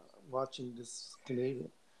watching this Canadian.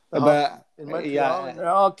 But In Montreal,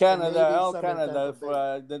 yeah, all Maybe Canada, some in Tampa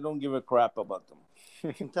if, they don't give a crap about them.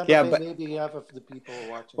 in Tampa Yeah, Bay, but- maybe half of the people are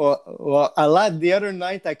watching. well, a lot the other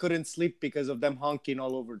night I couldn't sleep because of them honking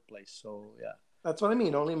all over the place. So yeah. That's what I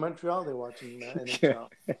mean. Only Montreal they're watching NHL.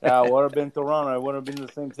 Yeah, would have been Toronto. It would have been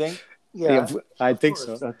the same thing. Yeah, I think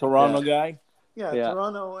course. so. The Toronto guy. yeah, Yeah.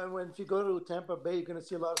 Toronto. And if you go to Tampa Bay, you're gonna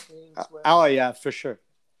see a lot of Canadians. sweating. Oh yeah, for sure.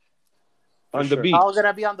 On sure. the beach. I'm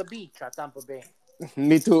gonna be on the beach at Tampa Bay.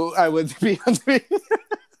 Me too. I would be on the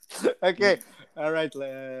Okay. All right.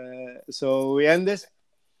 So we end this.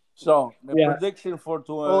 So the Yeah. prediction for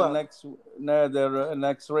well. the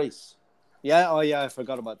next race. Yeah. Oh yeah. I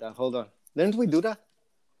forgot about that. Hold on. Didn't we do that?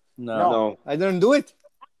 No. I didn't do it.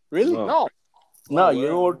 Really? No. No. No, Wow,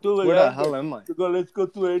 you were too where the young hell am I? to go. Let's go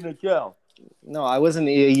to NHL. No, I wasn't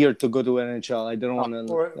a year to go to NHL. I didn't want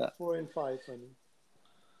to. 4 and 5. I mean,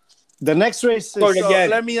 The next race is Scored So again.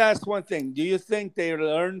 let me ask one thing: do you think they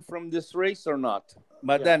learned from this race or not?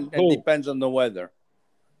 But Yeah. then it Who? depends on the weather.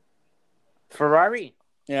 Ferrari.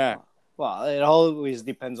 Yeah. well, it always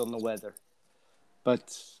depends on the weather. But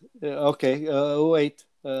okay, wait.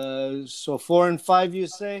 So 4 and 5, you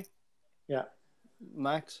say, yeah,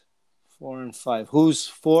 Max? 4 and 5. Who's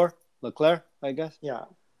 4? Leclerc, I guess. yeah.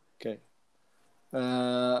 Okay.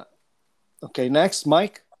 Okay. Next,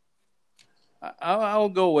 Mike. I'll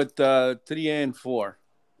go with 3 and 4.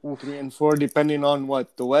 3 and 4, depending on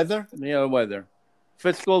what the weather. Yeah, weather. If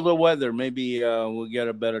it's colder weather, maybe we'll get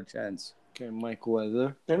a better chance. Okay, Mike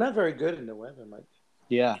weather. They're not very good in the weather, Mike.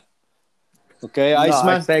 Yeah. Okay, No, I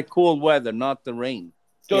Iceman. say cold weather, not the rain.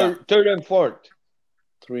 Third and fourth.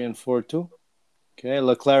 3 and 4 too. Okay,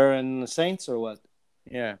 Leclerc and Saints or what?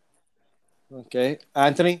 Yeah. Okay,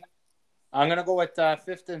 Anthony. I'm gonna go with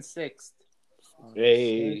 5th and 6th.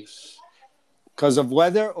 Hey. Because of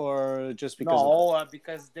weather or just because? No,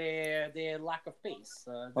 because they lack of pace.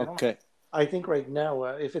 They don't- Okay. I think right now,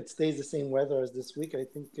 if it stays the same weather as this week, I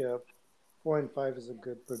think 4 and 5 is a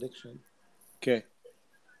good prediction. Okay.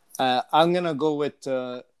 I'm gonna go with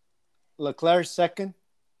Leclerc second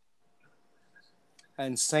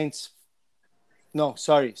and Saints. No,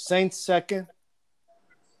 sorry, Saints second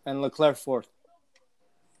and Leclerc fourth.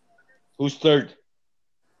 Who's third?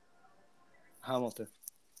 Hamilton.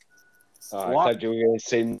 I What? thought you were going to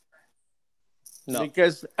say No.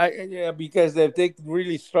 Because if they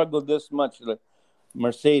really struggled this much, like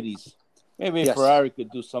Mercedes, maybe Yes. Ferrari could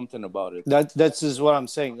do something about it. That's is what I'm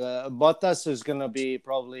saying. Bottas is gonna be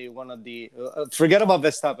probably one of the. Forget about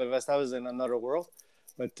Verstappen. Verstappen is in another world,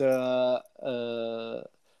 but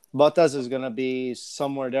Bottas is gonna be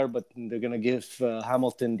somewhere there. But they're gonna give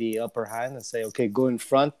Hamilton the upper hand and say, "Okay, go in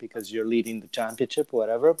front because you're leading the championship,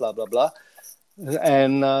 whatever." Blah blah blah.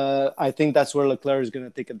 And I think that's where Leclerc is gonna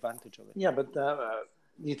take advantage of it. Yeah, but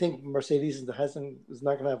you think Mercedes is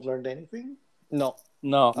not going to have learned anything? No,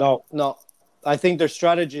 No. no. I think their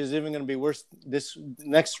strategy is even gonna be worse this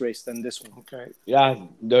next race than this one. Okay. Yeah,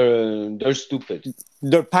 they're stupid.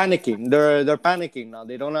 They're panicking. They're panicking now.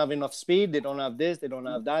 They don't have enough speed. They don't have this. They don't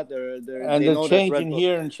have that. And they they're know that Red changing Bull-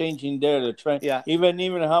 here and changing there. The trend. Yeah. Even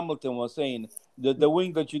Hamilton was saying the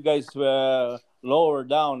wing that you guys lower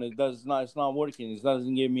down, it's not working. It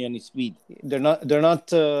doesn't give me any speed. They're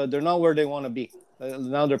not where they want to be.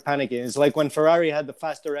 Now they're panicking. It's like when Ferrari had the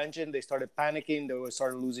faster engine, they started panicking. They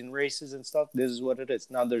started losing races and stuff. This is what it is.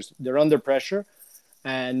 Now they're under pressure,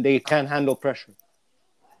 and they can't handle pressure.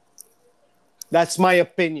 That's my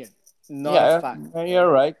opinion, not a fact.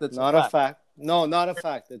 You're right. That's Not a fact. No, not a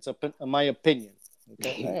fact. It's my opinion.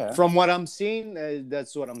 Okay. Yeah. From what I'm seeing,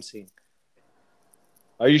 that's what I'm seeing.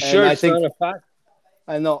 Are you And sure I it's think- not a fact?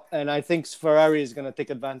 I know, and I think Ferrari is going to take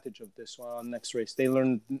advantage of this one on next race. They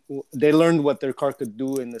learned what their car could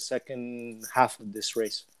do in the second half of this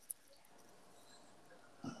race.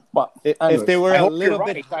 But If they were I a hope little you're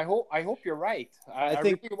bit, right. I hope you're right. I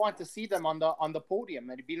think- really want to see them on the podium.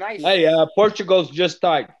 It'd be nice. Hey, Portugal's just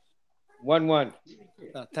tied. 1-1.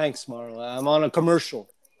 Thanks, Marlo. I'm on a commercial.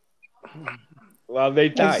 Well, they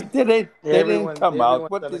tied. they didn't Everyone- come out.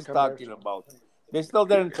 everyone's What done a is talking commercial. about? They still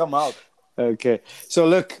didn't come out. Okay, so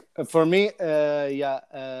look, for me,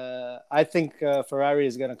 I think Ferrari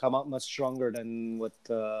is going to come out much stronger than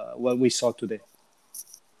what we saw today.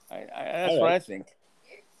 That's what I think.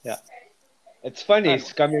 Yeah, It's funny.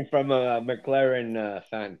 It's coming from a McLaren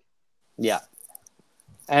fan. yeah,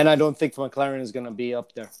 and I don't think McLaren is going to be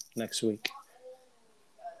up there next week.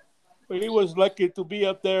 But he was lucky to be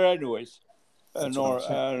up there anyways. That's what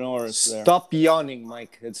I'm Norris there. Stop yawning,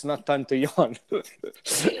 Mike. It's not time to yawn.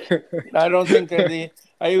 I don't think that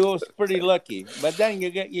he was pretty lucky. But then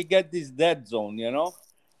you get this dead zone,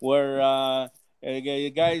 where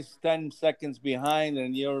the guy's 10 seconds behind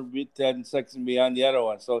and you're 10 seconds behind the other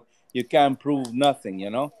one. So you can't prove nothing,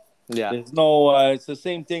 Yeah, There's no, it's the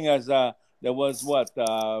same thing as there was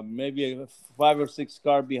maybe a 5 or 6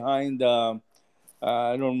 car behind, I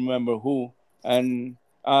don't remember who, and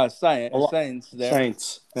Sainz there.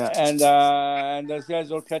 Saints. Yeah. And those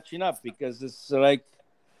guys are catching up because it's like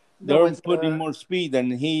No, they're it's, putting more speed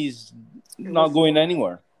and he's not going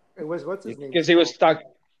anywhere. It was what's his name? Because he was stuck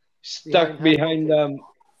behind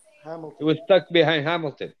Hamilton. he was stuck behind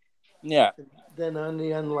Hamilton. Yeah, Then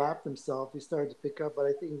he unlapped himself. He started to pick up, but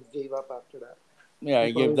I think he gave up after that. yeah,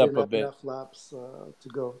 he probably gave up didn't a have bit. Enough laps to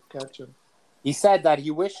go catch him. He said that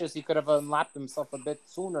he wishes he could have unlapped himself a bit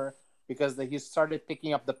sooner because he started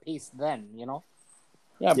picking up the pace then.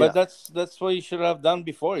 Yeah, but that's what you should have done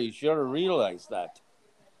before. You should have realized that.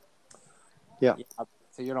 Yeah.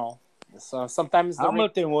 So so sometimes the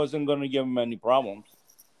Hamilton wasn't going to give him any problems.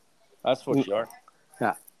 That's for sure.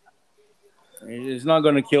 Yeah. He's not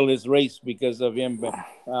going to kill his race because of him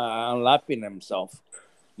unlapping himself.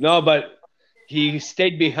 No, but he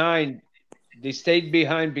stayed behind. They stayed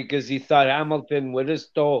behind because he thought Hamilton, with his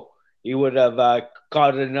toe, he would have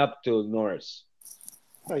caught it up to Norris.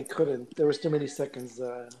 I couldn't. There was too many seconds.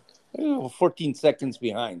 14 seconds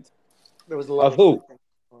behind. There was a lot Of who? seconds.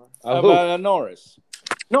 Of who? Norris.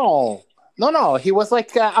 No. He was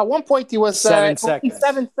like at one point he was 7 seconds.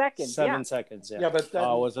 7 seconds. 7 seconds. Yeah, but that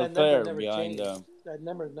was that unfair number never behind. changed. That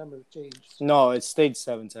number changed. No, it stayed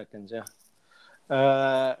 7 seconds. Yeah.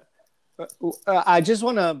 I just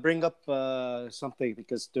want to bring up something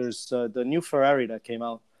because there's the new Ferrari that came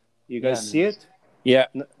out. You guys see it? Yeah.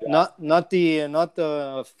 Not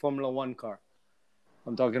the Formula One car.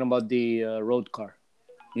 I'm talking about the road car.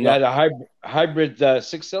 Yeah, the hybrid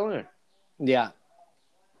 6-cylinder. Yeah.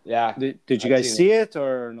 Yeah. Did you guys see it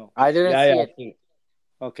or no? I didn't see it.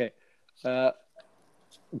 Okay.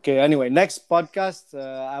 Okay. Anyway, next podcast,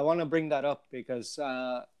 I want to bring that up because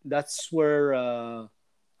that's where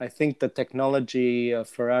I think the technology of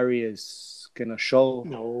Ferrari is gonna show.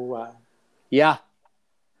 No. Yeah.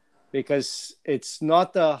 Because it's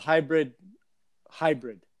not a hybrid.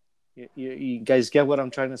 You guys get what I'm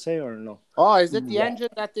trying to say or no? Oh, is it the engine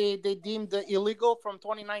that they deemed illegal from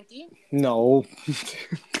 2019? No.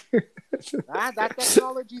 That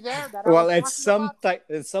technology there. It's some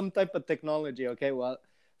type of technology. Okay. Well,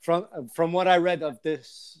 from what I read of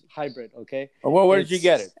this hybrid. Okay. Well, where did you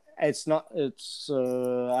get it? It's not. It's.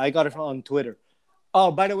 I got it on Twitter.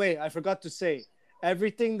 Oh, by the way, I forgot to say.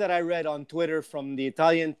 Everything that I read on Twitter from the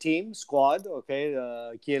Italian team squad, okay,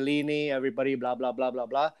 Chiellini, everybody, blah, blah, blah, blah,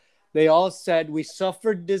 blah. They all said we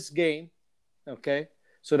suffered this game, okay?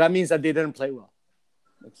 So that means that they didn't play well.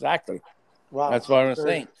 Exactly. Wow. That's what I'm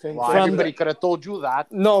saying. Everybody could have told you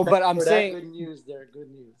that. No, but I'm saying... Good news there,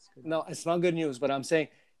 good news. No, it's not good news, but I'm saying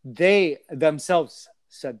they themselves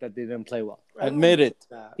said that they didn't play well. Admit it.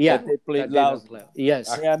 Yeah. That they played that they didn't lousy. play. Yes.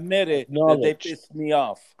 I admit it. That they pissed me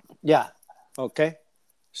off. Yeah. Okay.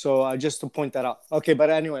 So just to point that out. Okay, but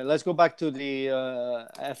anyway, let's go back to the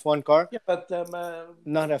F1 car. Yeah, but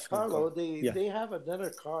not F1 Carlo, car. they have another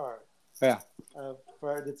car. Yeah.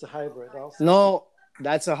 It's a hybrid also. No,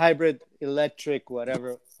 that's a hybrid, electric,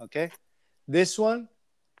 whatever. Okay. This one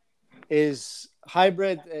is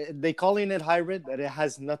hybrid. They calling it hybrid, but it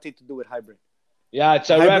has nothing to do with hybrid. Yeah, it's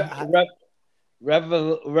a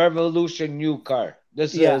Revolution new car.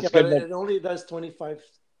 This is but it only does 25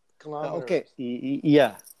 kilometers. Okay,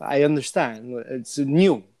 yeah, I understand. It's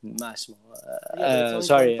new, Massimo. It's only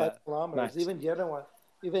sorry, 25 kilometers. Max. Even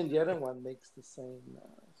the other one makes the same.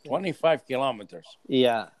 25 kilometers.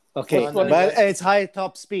 Yeah. Okay, Well, but it's high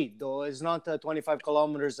top speed though. It's not 25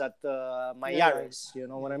 kilometers at my Yaris. You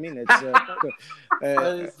know what I mean? It's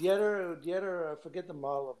it's the other. I forget the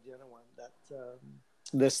model of the other one. That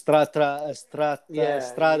the Strada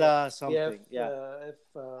something.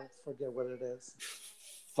 Forget what it is.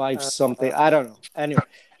 5 something. I don't know. Anyway,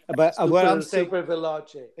 but what I'm saying. Super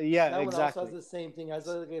Veloce. Yeah, that exactly. one also has the same thing. It has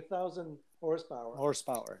like 1,000 horsepower.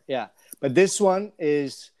 Horsepower. Yeah, but this one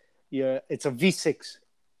is it's a V6.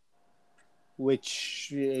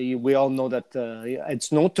 Which we all know that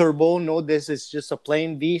it's no turbo, no this is just a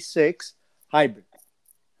plain V6 hybrid.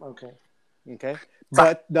 Okay.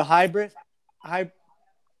 But the hybrid,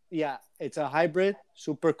 it's a hybrid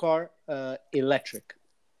supercar electric.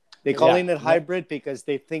 They're calling it hybrid because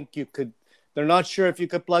they think you could. They're not sure if you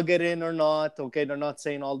could plug it in or not. Okay, they're not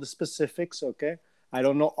saying all the specifics. Okay, I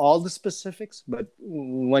don't know all the specifics, but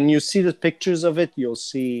when you see the pictures of it, you'll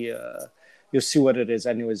see. You'll see what it is.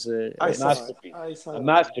 Anyways, a masterpiece. A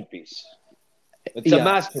masterpiece. It's a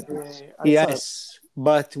masterpiece. Yes,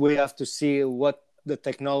 but we have to see what the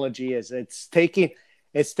technology is. It's taking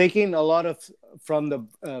a lot of from the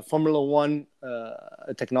Formula One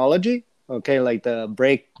technology. Okay, like the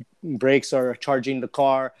brakes are charging the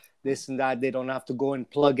car, this and that. They don't have to go and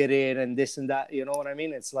plug it in and this and that. You know what I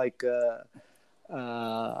mean? It's like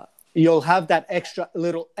you'll have that extra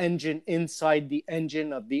little engine inside the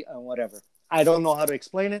engine of the whatever. I don't know how to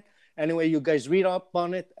explain it. Anyway, you guys read up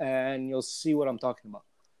on it and you'll see what I'm talking about.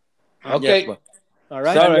 Okay. Yes, all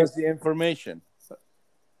right. Send us the information.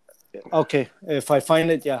 Okay. If I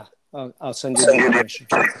find it, I'll send you the information.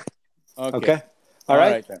 Okay. All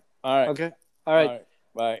right. Then. All right. Okay. All right.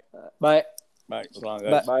 Bye. Bye. Bye. So long,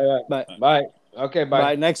 Bye. Bye. Bye. Okay, bye.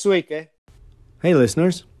 Bye. Next week, eh? Hey,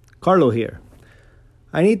 listeners. Carlo here.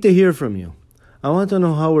 I need to hear from you. I want to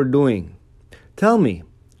know how we're doing. Tell me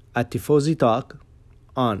at Tifosi Talk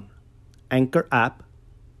on Anchor app,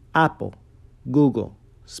 Apple, Google,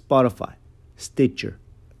 Spotify, Stitcher,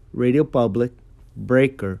 Radio Public,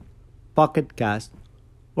 Breaker, Pocket Cast,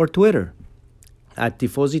 or Twitter at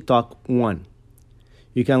Tifosi Talk 1.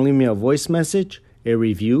 You can leave me a voice message, a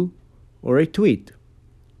review, or a tweet.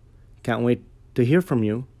 Can't wait to hear from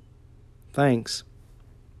you. Thanks.